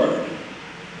the Lord.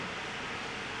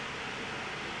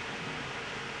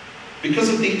 Because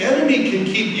if the enemy can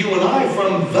keep you and I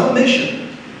from the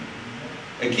mission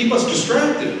and keep us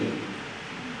distracted,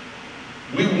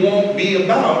 we won't be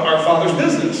about our Father's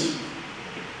business.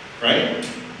 Right?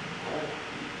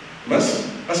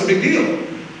 That's a big deal.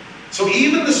 So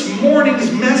even this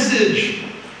morning's message,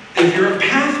 if you're a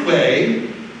pathway,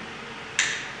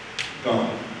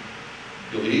 gone.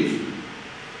 You leave.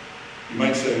 You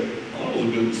might say, oh, that was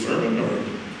a good sermon, or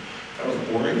that was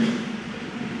boring.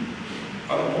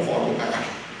 I don't know if I'll go back.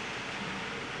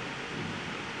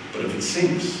 But if it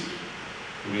sinks,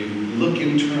 we look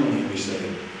internally and we say,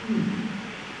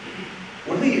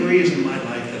 what are the areas in my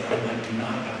life that I'm like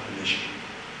not about the mission?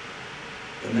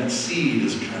 And that seed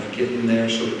is kind of getting there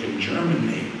so it can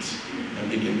germinate and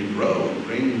begin to grow and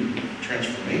bring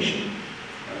transformation.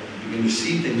 Begin to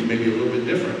see things maybe a little bit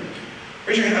different.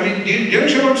 Raise your hand. I mean, do you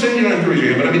understand what I'm saying? You don't have to raise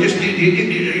your hand, but I mean, just, do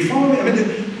you follow me? I mean,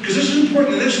 because this is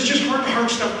important. This is just heart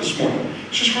stuff this morning.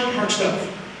 It's just heart stuff.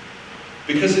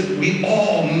 Because we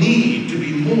all need to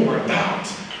be more about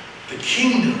the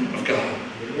kingdom of God.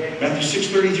 Matthew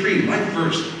 6:33, life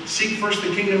verse. Seek first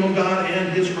the kingdom of God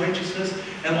and his righteousness,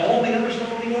 and all the other stuff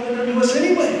will be added unto us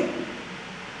anyway.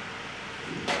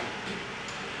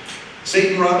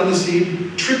 Satan robbing the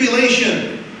seed.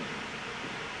 Tribulation.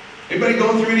 Anybody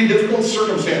going through any difficult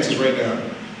circumstances right now?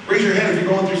 Raise your hand if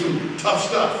you're going through some tough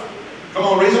stuff. Come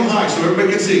on, raise them high so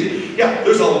everybody can see. Yeah,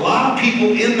 there's a lot of people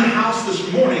in the house this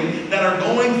morning that are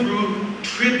going through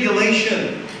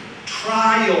tribulation,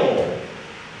 trial,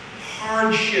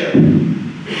 hardship,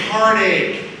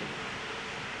 heartache,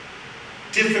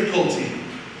 difficulty.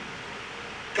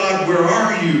 God, where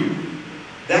are you?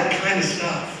 That kind of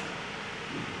stuff.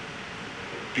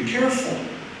 Be careful.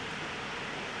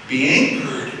 Be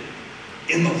anchored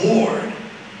in the Lord.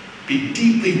 Be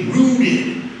deeply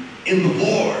rooted in the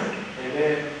Lord.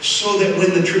 Amen. So that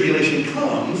when the tribulation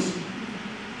comes,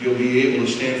 you'll be able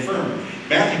to stand firm.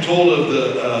 Matthew told of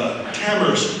the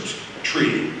tamarisk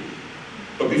tree.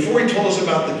 But before he told us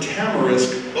about the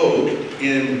tamarisk oak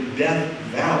in Death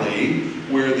Valley,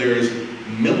 where there's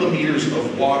millimeters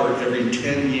of water every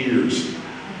 10 years.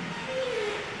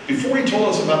 Before he told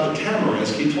us about the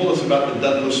tamarisk, he told us about the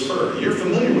Douglas fir. You're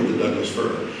familiar with the Douglas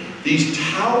fir. These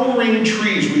towering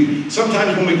trees,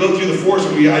 sometimes when we go through the forest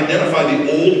and we identify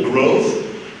the old growth,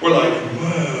 we're like,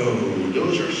 whoa,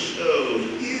 those are so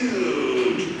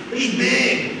huge. They're just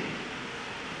big.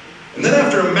 And then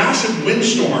after a massive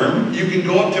windstorm, you can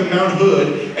go up to Mount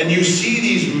Hood and you see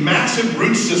these massive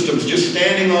root systems just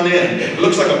standing on end. It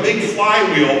looks like a big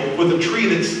flywheel with a tree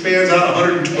that spans out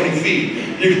 120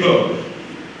 feet. You go,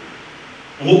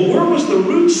 well, where was the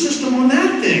root system on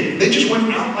that thing? They just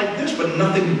went out like this, but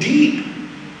nothing deep.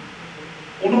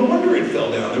 Well, no wonder it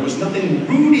fell down. There was nothing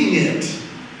rooting it.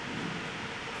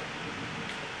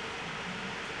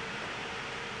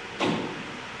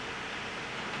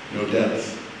 No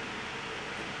depth.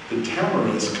 The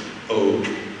tamarisk oak,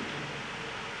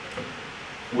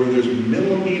 where there's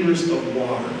millimeters of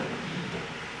water,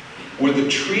 where the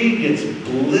tree gets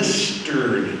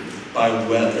blistered by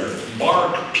weather,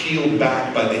 bark peeled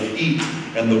back by the heat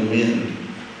and the wind.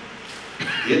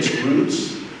 Its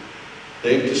roots,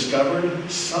 they've discovered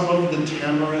some of the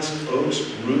tamarisk oak's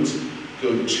roots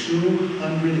go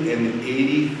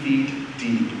 280 feet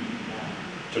deep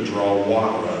to draw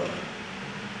water up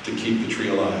to keep the tree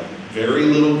alive. Very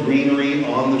little greenery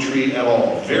on the tree at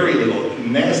all. Very little.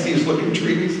 Nastiest looking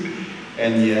trees.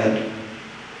 And yet,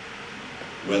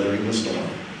 weathering the storm.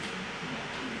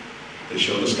 They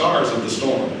show the scars of the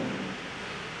storm.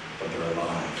 But they're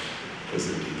alive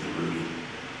because they're deeply rooted.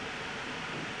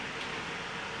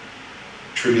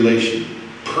 Tribulation.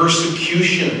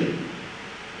 Persecution.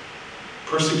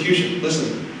 Persecution.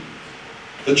 Listen.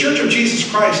 The Church of Jesus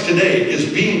Christ today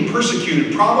is being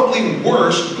persecuted probably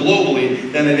worse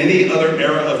globally than in any other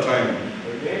era of time.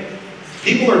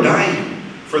 People are dying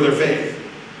for their faith.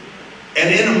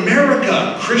 And in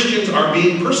America, Christians are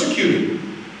being persecuted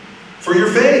for your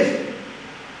faith.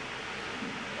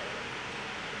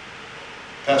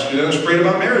 Pastor Dennis prayed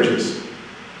about marriages.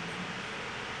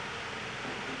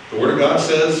 The Word of God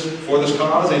says, for this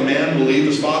cause, a man will leave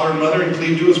his father and mother and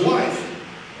cleave to his wife.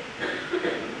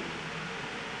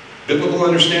 Biblical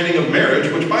understanding of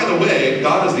marriage, which, by the way,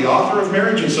 God is the author of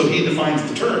marriage, and so He defines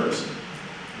the terms.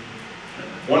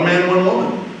 One man, one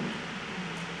woman.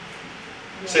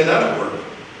 Say that at work.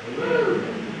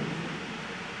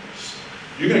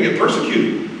 You're going to get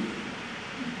persecuted.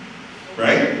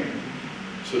 Right?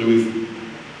 So do we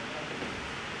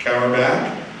cower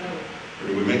back? Or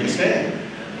do we make a stand?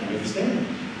 We make a stand.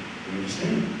 We make a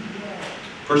stand.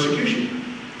 Persecution.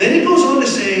 Then he goes on to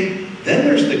say, then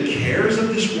there's the cares of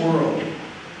this world,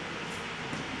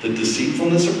 the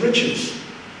deceitfulness of riches,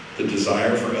 the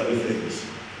desire for other things.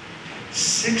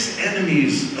 6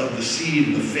 enemies of the seed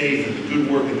and the faith and the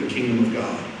good work of the kingdom of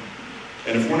God.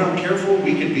 And if we're not careful,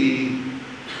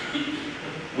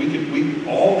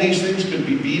 all these things could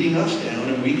be beating us down,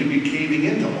 and we could be caving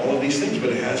into all of these things, but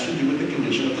it has to do with the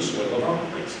condition of the soil of our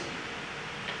hearts.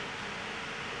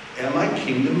 Am I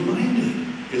kingdom-minded?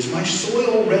 Is my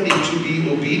soil ready to be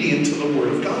obedient to the Word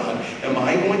of God? Am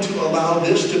I going to allow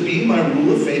this to be my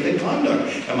rule of faith and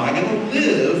conduct? Am I going to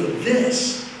live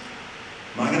this?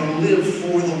 Am I going to live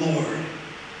for the Lord?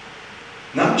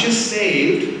 Not just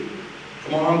saved.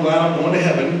 Come on, I'm glad I'm going to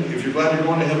heaven. If you're glad you're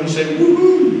going to heaven, say,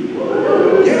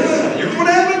 woohoo! Yeah, you're going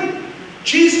to heaven.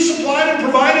 Jesus supplied and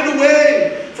provided a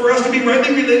way for us to be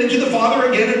rightly related to the Father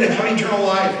again and to have eternal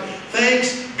life.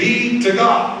 Thanks be to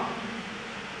God.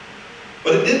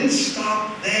 But it didn't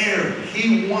stop there.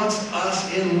 He wants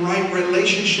us in right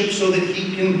relationship so that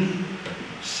He can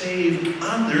save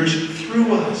others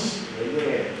through us.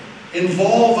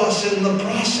 Involve us in the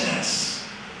process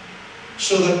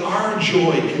so that our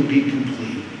joy can be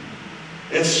complete.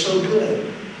 It's so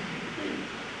good.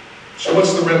 So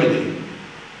what's the remedy?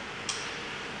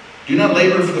 Do not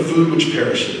labor for the food which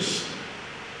perishes.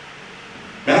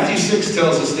 Matthew 6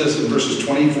 tells us this in verses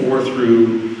 24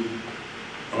 through,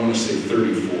 I want to say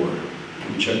 34. Let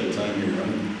me check the time here.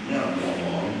 Not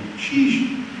long.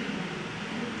 Sheesh.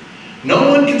 No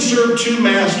one can serve 2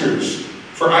 masters,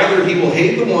 for either he will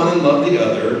hate the one and love the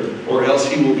other, or else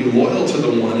he will be loyal to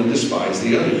the one and despise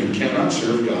the other. You cannot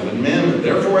serve God and mammon.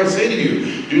 Therefore I say to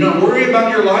you, do not worry about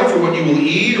your life, or what you will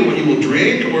eat, or what you will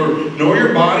drink, nor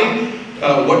your body,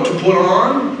 what to put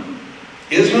on.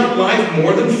 Is not life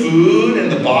more than food, and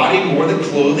the body more than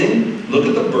clothing? Look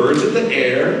at the birds of the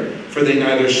air, for they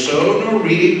neither sow nor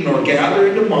reap nor gather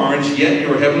into barns, yet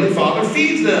your heavenly Father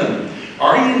feeds them.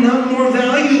 Are you not more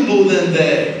valuable than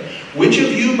they? Which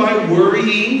of you by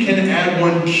worrying can add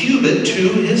 1 cubit to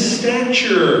his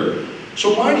stature?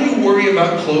 So why do you worry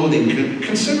about clothing?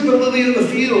 Consider the lily of the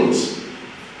fields,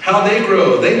 how they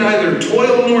grow. They neither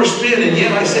toil nor spin, and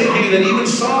yet I say to you that even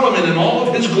Solomon in all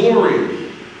of his glory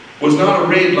was not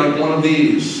arrayed like one of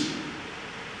these.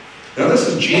 Now this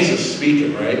is Jesus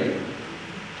speaking, right?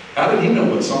 How did he know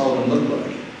what Solomon looked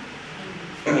like?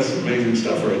 That's amazing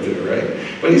stuff right there, right?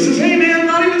 But he says, hey man,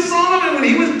 not even Solomon, when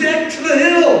he was decked to the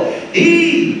hill,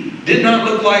 he did not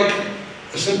look like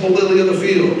a simple lily of the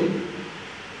field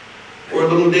or a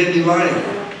little dandelion,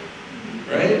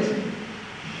 right?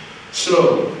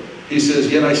 So he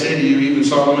says, yet I say to you, even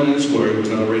Solomon in his glory was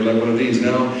not arrayed like one of these.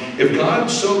 Now, if God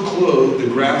so clothed the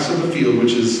grass of the field,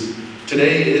 which is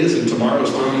today is and tomorrow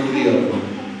is thrown into the oven,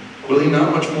 will He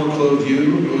not much more clothe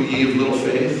you, O ye of little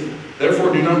faith?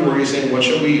 Therefore do not worry, saying, what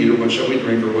shall we eat, or what shall we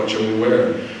drink, or what shall we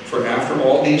wear? For after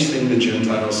all these things the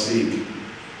Gentiles seek.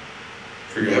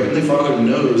 For your heavenly Father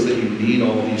knows that you need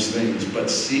all these things, but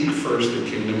seek first the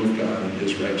kingdom of God and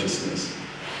His righteousness.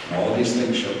 And all these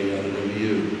things shall be added unto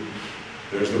you.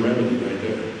 There's the remedy right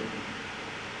there.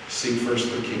 Seek first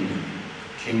the kingdom.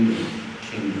 Kingdom,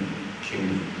 kingdom,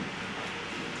 kingdom.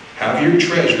 Have your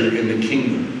treasure in the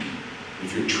kingdom.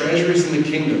 If your treasure is in the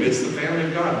kingdom, it's the family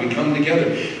of God. We come together.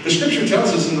 The scripture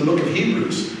tells us in the book of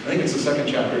Hebrews, I think it's the 2nd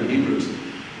chapter of Hebrews,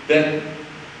 that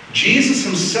Jesus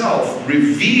Himself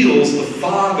reveals the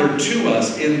Father to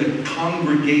us in the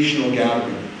congregational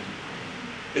gathering.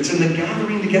 It's in the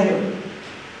gathering together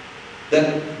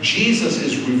that Jesus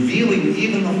is revealing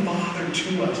even the Father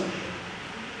to us.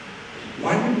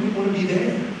 Why would we want to be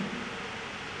there?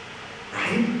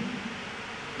 Right?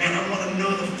 Man, I want to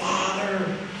know the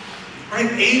Father. Right?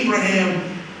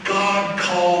 Abraham, God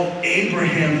called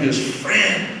Abraham His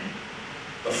friend.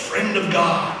 The friend of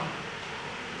God.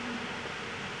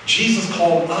 Jesus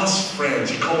called us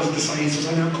friends. He called his disciples. He says,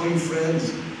 I now call you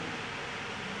friends.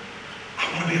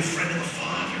 I want to be a friend of the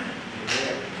Father.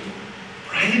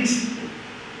 Right?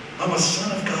 I'm a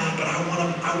son of God, but I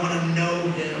want to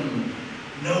know him.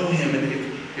 Know him. And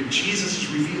if Jesus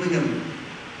is revealing him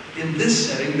in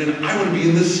this setting, then I want to be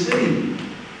in this setting.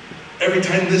 Every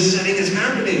time this setting is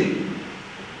happening.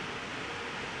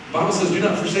 The Bible says, do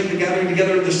not forsake the gathering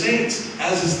together of the saints,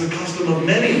 as is the custom of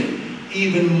many,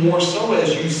 even more so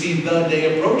as you see the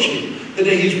day approaching. The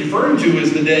day he's referring to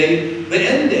is the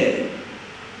end day.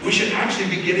 We should actually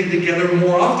be getting together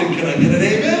more often. Can I get an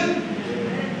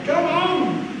amen? Come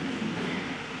on.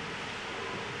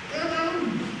 Come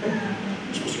on.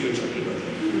 I'm supposed to get excited about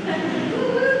that.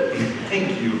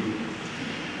 Thank you.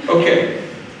 Okay.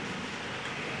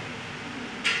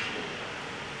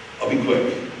 I'll be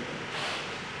quick.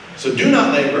 So do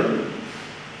not labor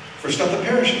for stuff that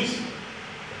perishes.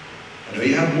 I know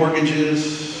you have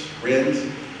mortgages, rent,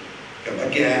 got to buy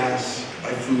gas,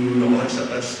 buy food, all that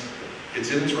stuff. It's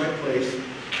in its right place.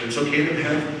 And it's okay to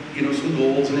have, some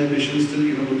goals and ambitions to,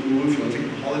 if you want to take a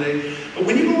holiday. But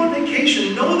when you go on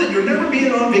vacation, know that you're never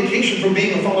being on vacation from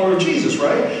being a follower of Jesus,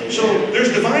 right? So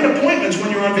there's divine appointments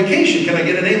when you're on vacation. Can I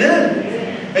get an amen?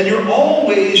 And you're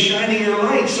always shining your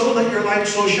light, so let your light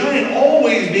so shine,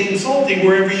 always being salty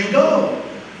wherever you go.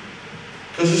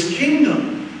 Because it's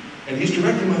kingdom, and he's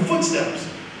directing my footsteps.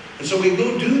 And so we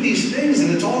go do these things,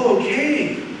 and it's all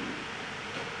okay.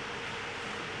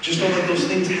 Just don't let those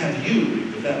things have you,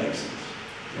 if that makes sense.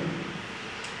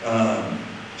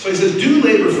 So he says, do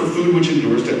labor for food which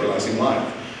endures to everlasting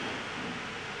life.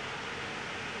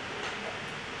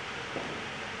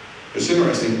 It's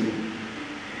interesting.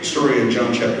 The story in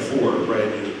John chapter 4,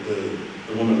 right?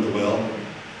 The woman at the well.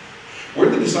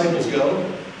 Where'd the disciples go?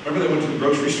 Remember they went to the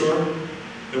grocery store?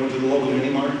 They went to the local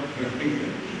mini mart?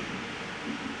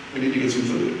 We need to get some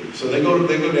food. So they go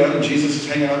down and Jesus is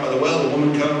hanging out by the well. The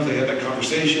woman comes, they have that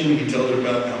conversation. He tells her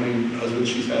about how many husbands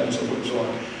she's had and so forth and so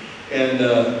on. And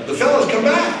the fellas come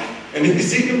back. And you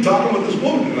see him talking with this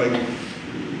woman. Like,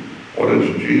 what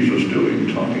is Jesus doing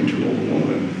talking to a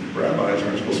woman? Rabbis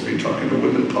aren't supposed to be talking to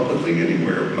women publicly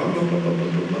anywhere. Blah, blah, blah, blah,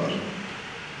 blah, blah, blah.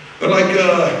 They're like,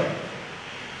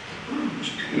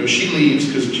 she leaves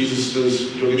because Jesus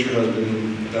says, go get your husband,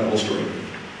 and that whole story.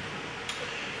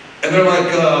 And they're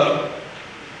like,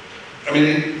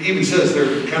 it even says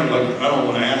they're kind of like, I don't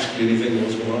want to ask you anything,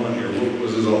 what's going on here? What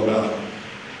was this all about?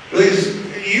 But they says,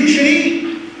 you should eat.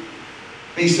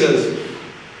 And he says,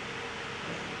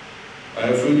 I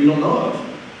have food you don't know of.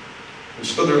 And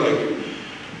so they're like,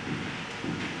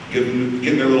 getting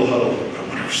their little huddle. I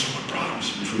wonder if someone brought him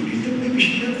some food. Do you think maybe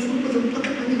she had food with her? Look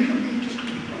at me.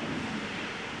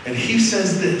 And he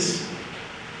says this.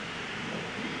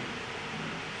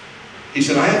 He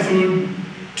said, I have food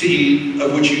to eat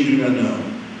of which you do not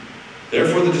know.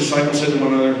 Therefore the disciples said to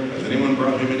one another, has anyone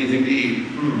brought him anything to eat?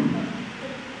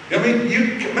 You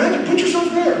imagine, put yourself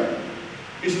there.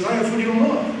 He says, I have food you don't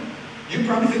know of. You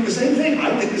probably think the same thing.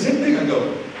 I think the same thing. I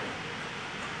go,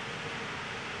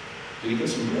 did he get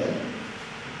some bread?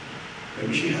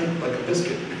 Maybe she had like a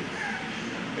biscuit.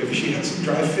 Maybe she had some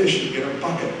dry fish in her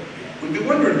pocket. We'd be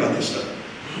wondering about this stuff.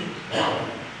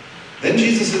 Then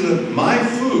Jesus said, my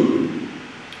food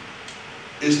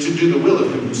is to do the will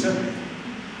of him who sent me.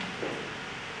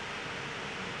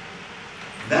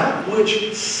 That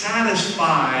which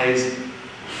satisfies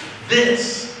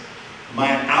this,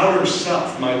 my outer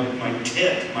self, my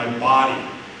tit, my body,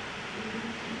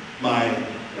 my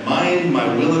mind, my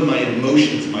will, and my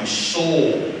emotions, my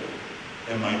soul,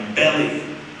 and my belly.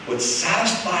 What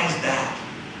satisfies that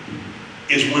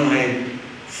is when I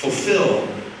fulfill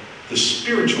the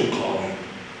spiritual calling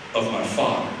of my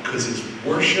Father, because it's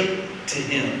worship to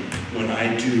him when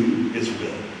I do his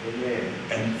will. Amen.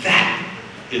 And that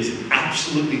is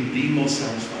absolutely the most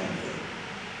satisfying thing.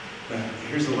 Now,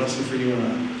 here's the lesson for you and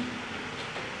I.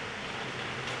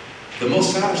 The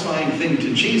most satisfying thing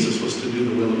to Jesus was to do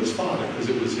the will of his Father, because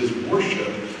it was his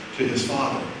worship to his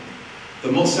Father.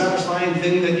 The most satisfying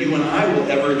thing that you and I will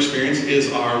ever experience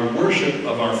is our worship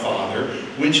of our Father,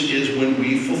 which is when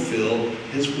we fulfill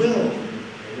his will.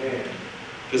 Amen.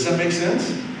 Does that make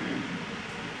sense?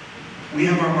 We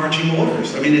have our marching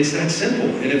orders. It's that simple.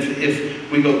 And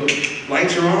if we go,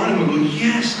 lights are on, and we go,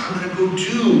 yes, I'm going to go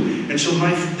too. And so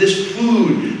this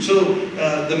food. So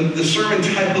the sermon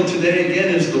title today,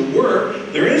 again, is the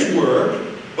work. There is work,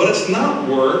 but it's not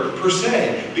work per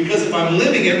se. Because if I'm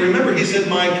living it, remember, he said,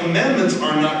 my commandments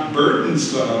are not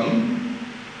burdensome.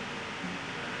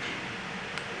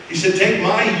 He said, take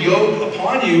my yoke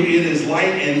upon you. It is light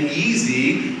and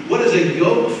easy. What is a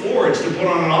yoke for? It's to put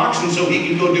on an oxen so he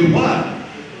can go do what?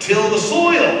 Till the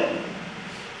soil.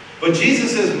 But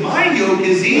Jesus says, my yoke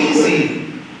is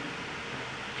easy.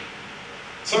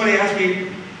 Somebody asked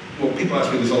me, well, people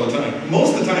ask me this all the time.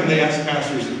 Most of the time they ask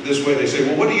pastors this way. They say,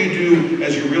 well, what do you do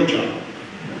as your real job?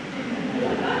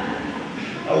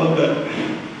 I love that.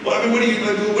 Well, I mean, what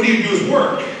do you do as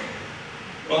work?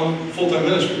 Well, I'm full-time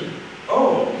minister.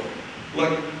 Oh,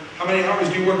 like, how many hours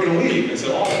do you work in a week? I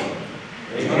said, all of them.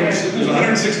 There's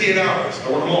 168 hours.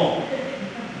 I work them all.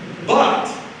 But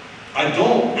I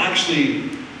don't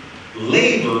actually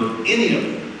labor any of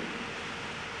them,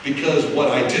 because what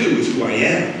I do is who I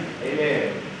am.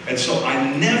 Amen. And so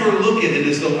I never look at it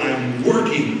as though I'm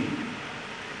working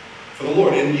for the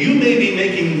Lord. And you may be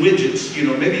making widgets.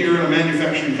 Maybe you're in a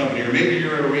manufacturing company, or maybe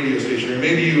you're at a radio station, or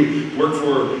maybe you work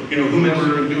for,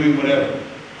 whomever and doing whatever.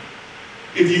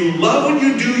 If you love what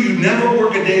you do, you never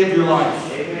work a day of your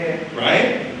life. Amen.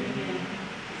 Right?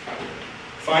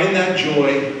 Find that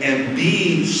joy and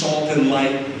be salt and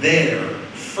light there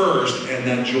first, and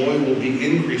that joy will be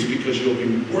increased because you'll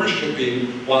be worshiping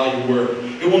while you work.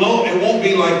 It won't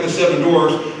be like the 7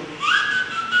 doors.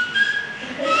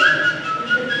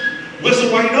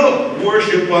 Listen while you know.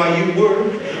 Worship while you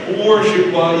work.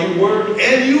 Worship while you work.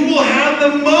 And you will have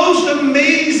the most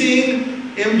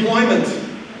amazing employment,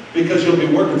 because you'll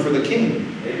be working for the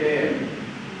King. Amen.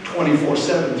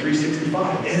 24/7,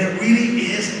 365. And it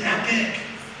really is epic.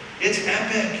 It's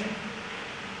epic.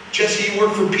 Jesse, you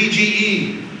work for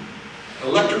PGE,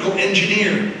 electrical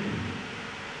engineer.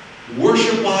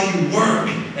 Worship while you work.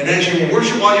 And as you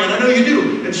worship while you're, and I know you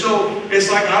do. And so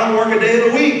it's like, I don't work a day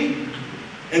of the week.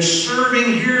 And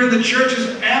serving here in the church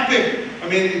is epic. I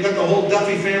mean, you've got the whole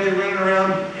Duffy family running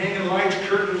around, hanging lights,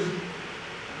 curtains,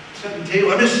 setting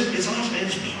table. It's awesome.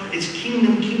 It's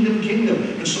kingdom.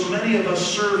 And so many of us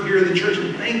serve here in the church,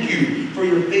 and thank you for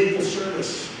your faithful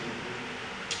service.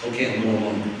 Okay, I'm going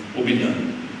along. We'll be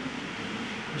done.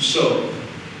 So,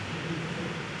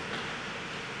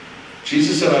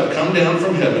 Jesus said, I've come down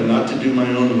from heaven not to do my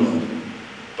own will,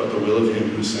 but the will of him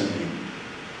who sent me.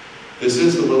 This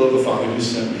is the will of the Father who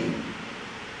sent me,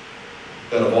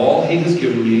 that of all he has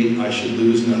given me, I should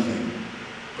lose nothing,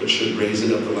 but should raise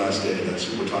it up the last day. That's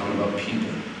what we're talking about, people.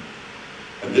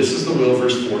 And this is the will,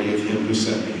 verse 40, of him who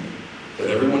sent me, that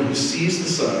everyone who sees the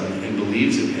Son and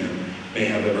believes in him may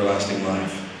have everlasting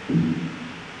life.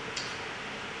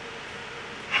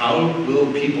 How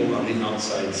will people on the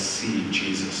outside see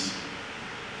Jesus?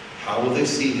 How will they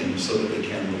see him so that they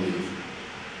can believe?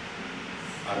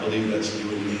 I believe that's you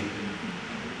and me.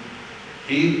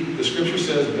 The scripture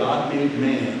says God made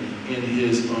man in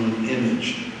his own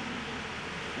image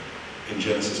in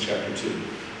Genesis chapter 2.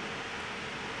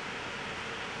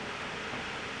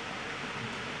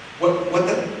 What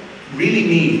that really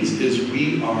means is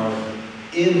we are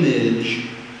image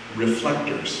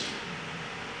reflectors.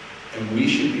 And we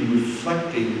should be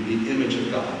reflecting the image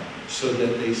of God so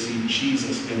that they see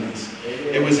Jesus in us.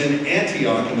 Amen. It was in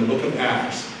Antioch in the book of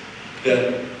Acts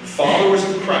that followers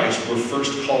of Christ were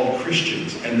first called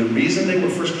Christians. And the reason they were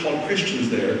first called Christians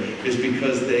there is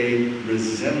because they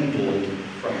resembled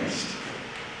Christ.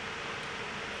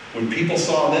 When people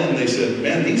saw them, they said,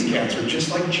 man, these cats are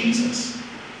just like Jesus.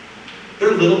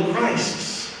 They're little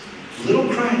Christs. Little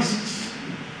Christs.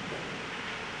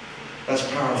 That's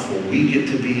powerful. We get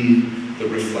to be the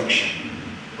reflection,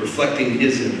 reflecting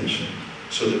his image,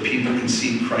 so that people can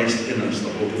see Christ in us,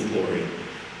 the hope of glory.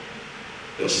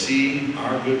 They'll see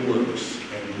our good works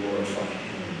and glorify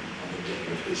him on the day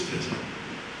of his visit.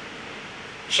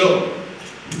 So,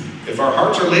 if our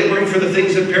hearts are laboring for the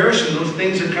things that perish, and those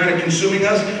things are kind of consuming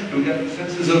us, and we've got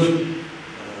senses of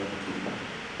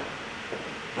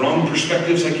wrong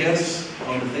perspectives, I guess,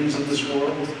 on the things of this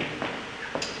world,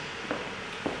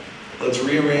 let's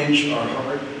rearrange our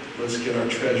heart. Let's get our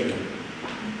treasure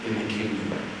in the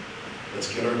kingdom. Let's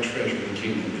get our treasure in the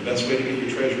kingdom. The best way to get your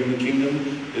treasure in the kingdom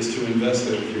is to invest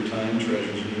it with your time,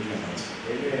 treasures, and your talents.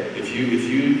 Amen.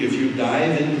 If you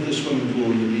dive into the swimming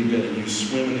pool in the deep end and you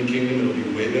swim in the kingdom, it'll be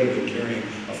way better than carrying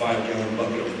a 5-gallon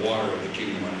bucket of water in the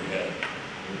kingdom on your head.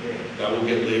 Amen. That will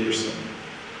get laborsome.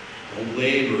 Don't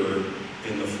labor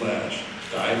in the flesh.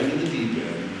 Dive into the deep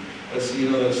end. Let's see, you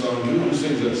know that song? Who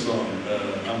sings that song?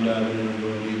 I'm diving in, I'm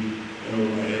going deep, and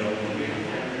over my head I want to be.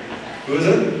 Who is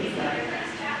it?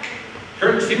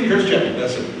 Stephen Kurt's chapter.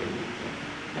 That's it.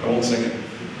 I won't sing it.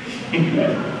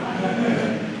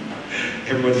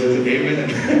 Everyone says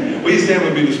amen. Will you stand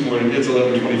with me this morning? It's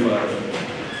 11:25.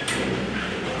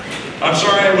 I'm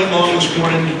sorry I went long this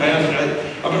morning.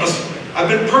 I've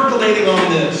been percolating on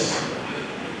this.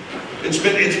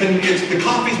 The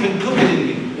coffee's been cooking in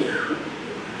me.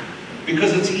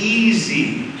 Because it's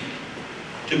easy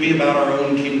to be about our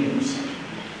own kingdoms.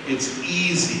 It's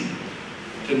easy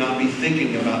to not be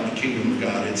thinking about the kingdom of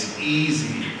God. It's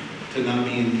easy to not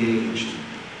be engaged.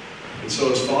 And so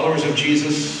as followers of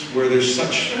Jesus, where there's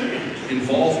such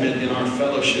involvement in our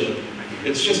fellowship,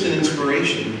 it's just an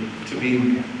inspiration to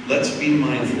be, let's be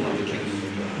mindful of the kingdom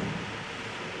of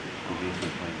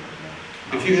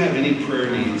God. If you have any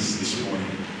prayer needs this morning,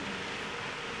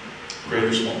 great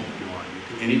or small,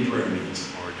 any prayer needs,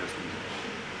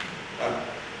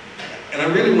 and I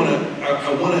really want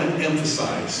to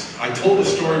emphasize, I told a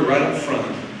story right up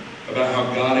front about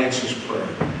how God answers prayer.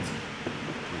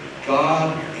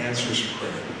 God answers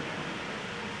prayer.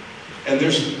 And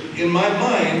there's, in my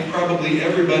mind, probably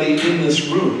everybody in this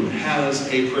room has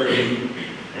a prayer need,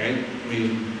 right? I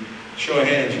mean, show of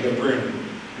hands, you got a prayer need.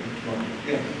 Come on.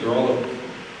 Yeah, they're all up.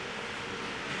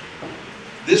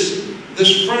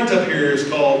 This front up here is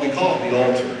called, we call it the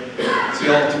altar. It's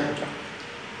the altar.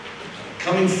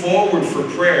 Coming forward for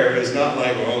prayer is not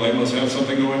like, oh, they must have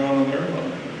something going on in their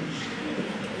lives.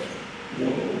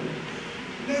 Whoa.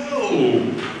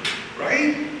 No.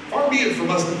 Right? Far be it from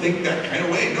us to think that kind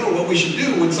of way. No, what we should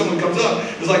do when someone comes up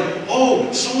is like,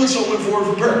 oh, so-and-so went forward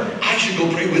for prayer. I should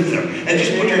go pray with them. And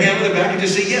just put your hand on their back and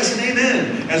just say yes and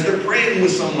amen as they're praying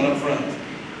with someone up front.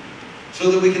 So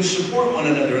that we can support one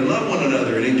another and love one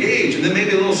another and engage. And then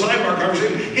maybe a little sidebar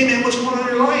conversation. Hey man, what's going on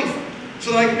in your life?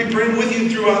 So that I can be praying with you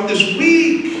throughout this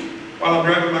week while I'm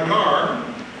driving my car.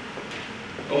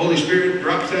 The Holy Spirit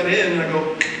drops that in and I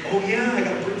go, oh yeah, I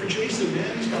got to pray for Jason,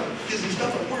 man. He's got busy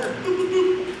stuff at work. Boop, boop,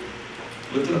 boop.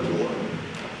 Lift it up to the Lord.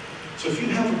 So if you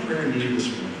have a prayer need this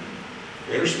morning,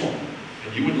 great or small,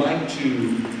 and you would like to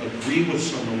agree with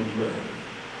someone in prayer,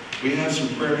 we have some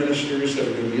prayer ministers that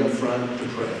are going to be up front to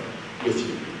pray with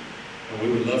you. And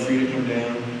we would love for you to come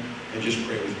down and just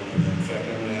pray with one of them. In fact,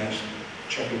 I'm going to ask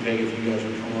Chuck and Peg if you guys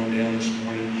would come on down this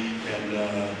morning.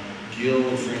 And Gil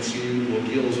and Francine, well,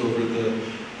 Gil's over the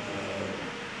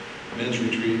men's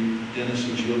retreat. Dennis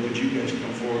and Jill, could you guys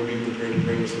come forward, be prepared to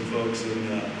pray with some folks?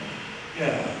 And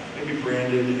yeah, maybe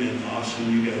Brandon and Austin,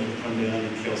 you guys will come down,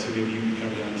 and Kelsey, maybe you can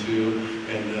come down too.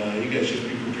 And you guys just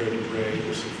be prepared to pray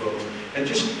with some folks. And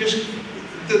just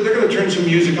they're going to turn some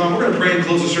music on. We're going to pray and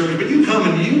close the service, but you come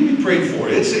and you be prayed for.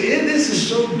 This is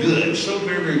so good, so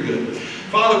very, very good.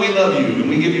 Father, we love you and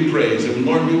we give you praise. And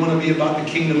Lord, we want to be about the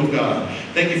kingdom of God.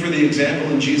 Thank you for the example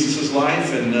in Jesus'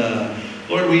 life. And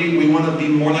Lord, we want to be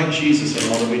more like Jesus in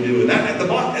all that we do. And that,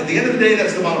 at the end of the day,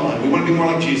 that's the bottom line. We want to be more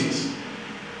like Jesus.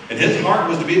 And his heart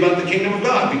was to be about the kingdom of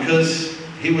God because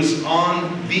he was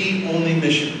on the only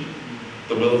mission,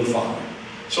 the will of the Father.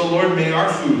 So Lord, may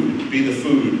our food be the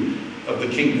food of the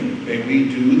kingdom. May we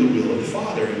do the will of the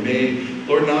Father. And may,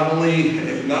 Lord, not only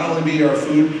be our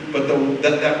food, but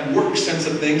that work sense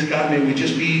of things, God, may we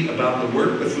just be about the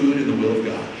work, the food, and the will of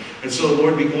God. And so,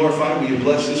 Lord, be glorified. Will you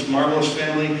bless this marvelous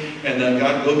family? And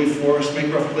God, go before us.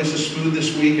 Make rough places smooth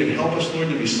this week. And help us, Lord,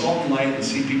 to be salt and light and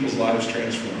see people's lives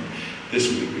transformed. This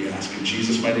week, we ask in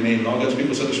Jesus' mighty name. And all God's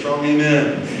people said a strong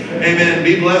amen. Amen.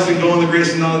 Be blessed and go in the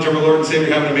grace and knowledge of our Lord and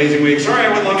Savior. Have an amazing week. Sorry I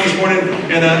went long this morning.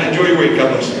 And enjoy your week. God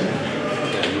bless you.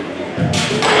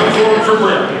 Come forward for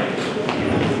prayer.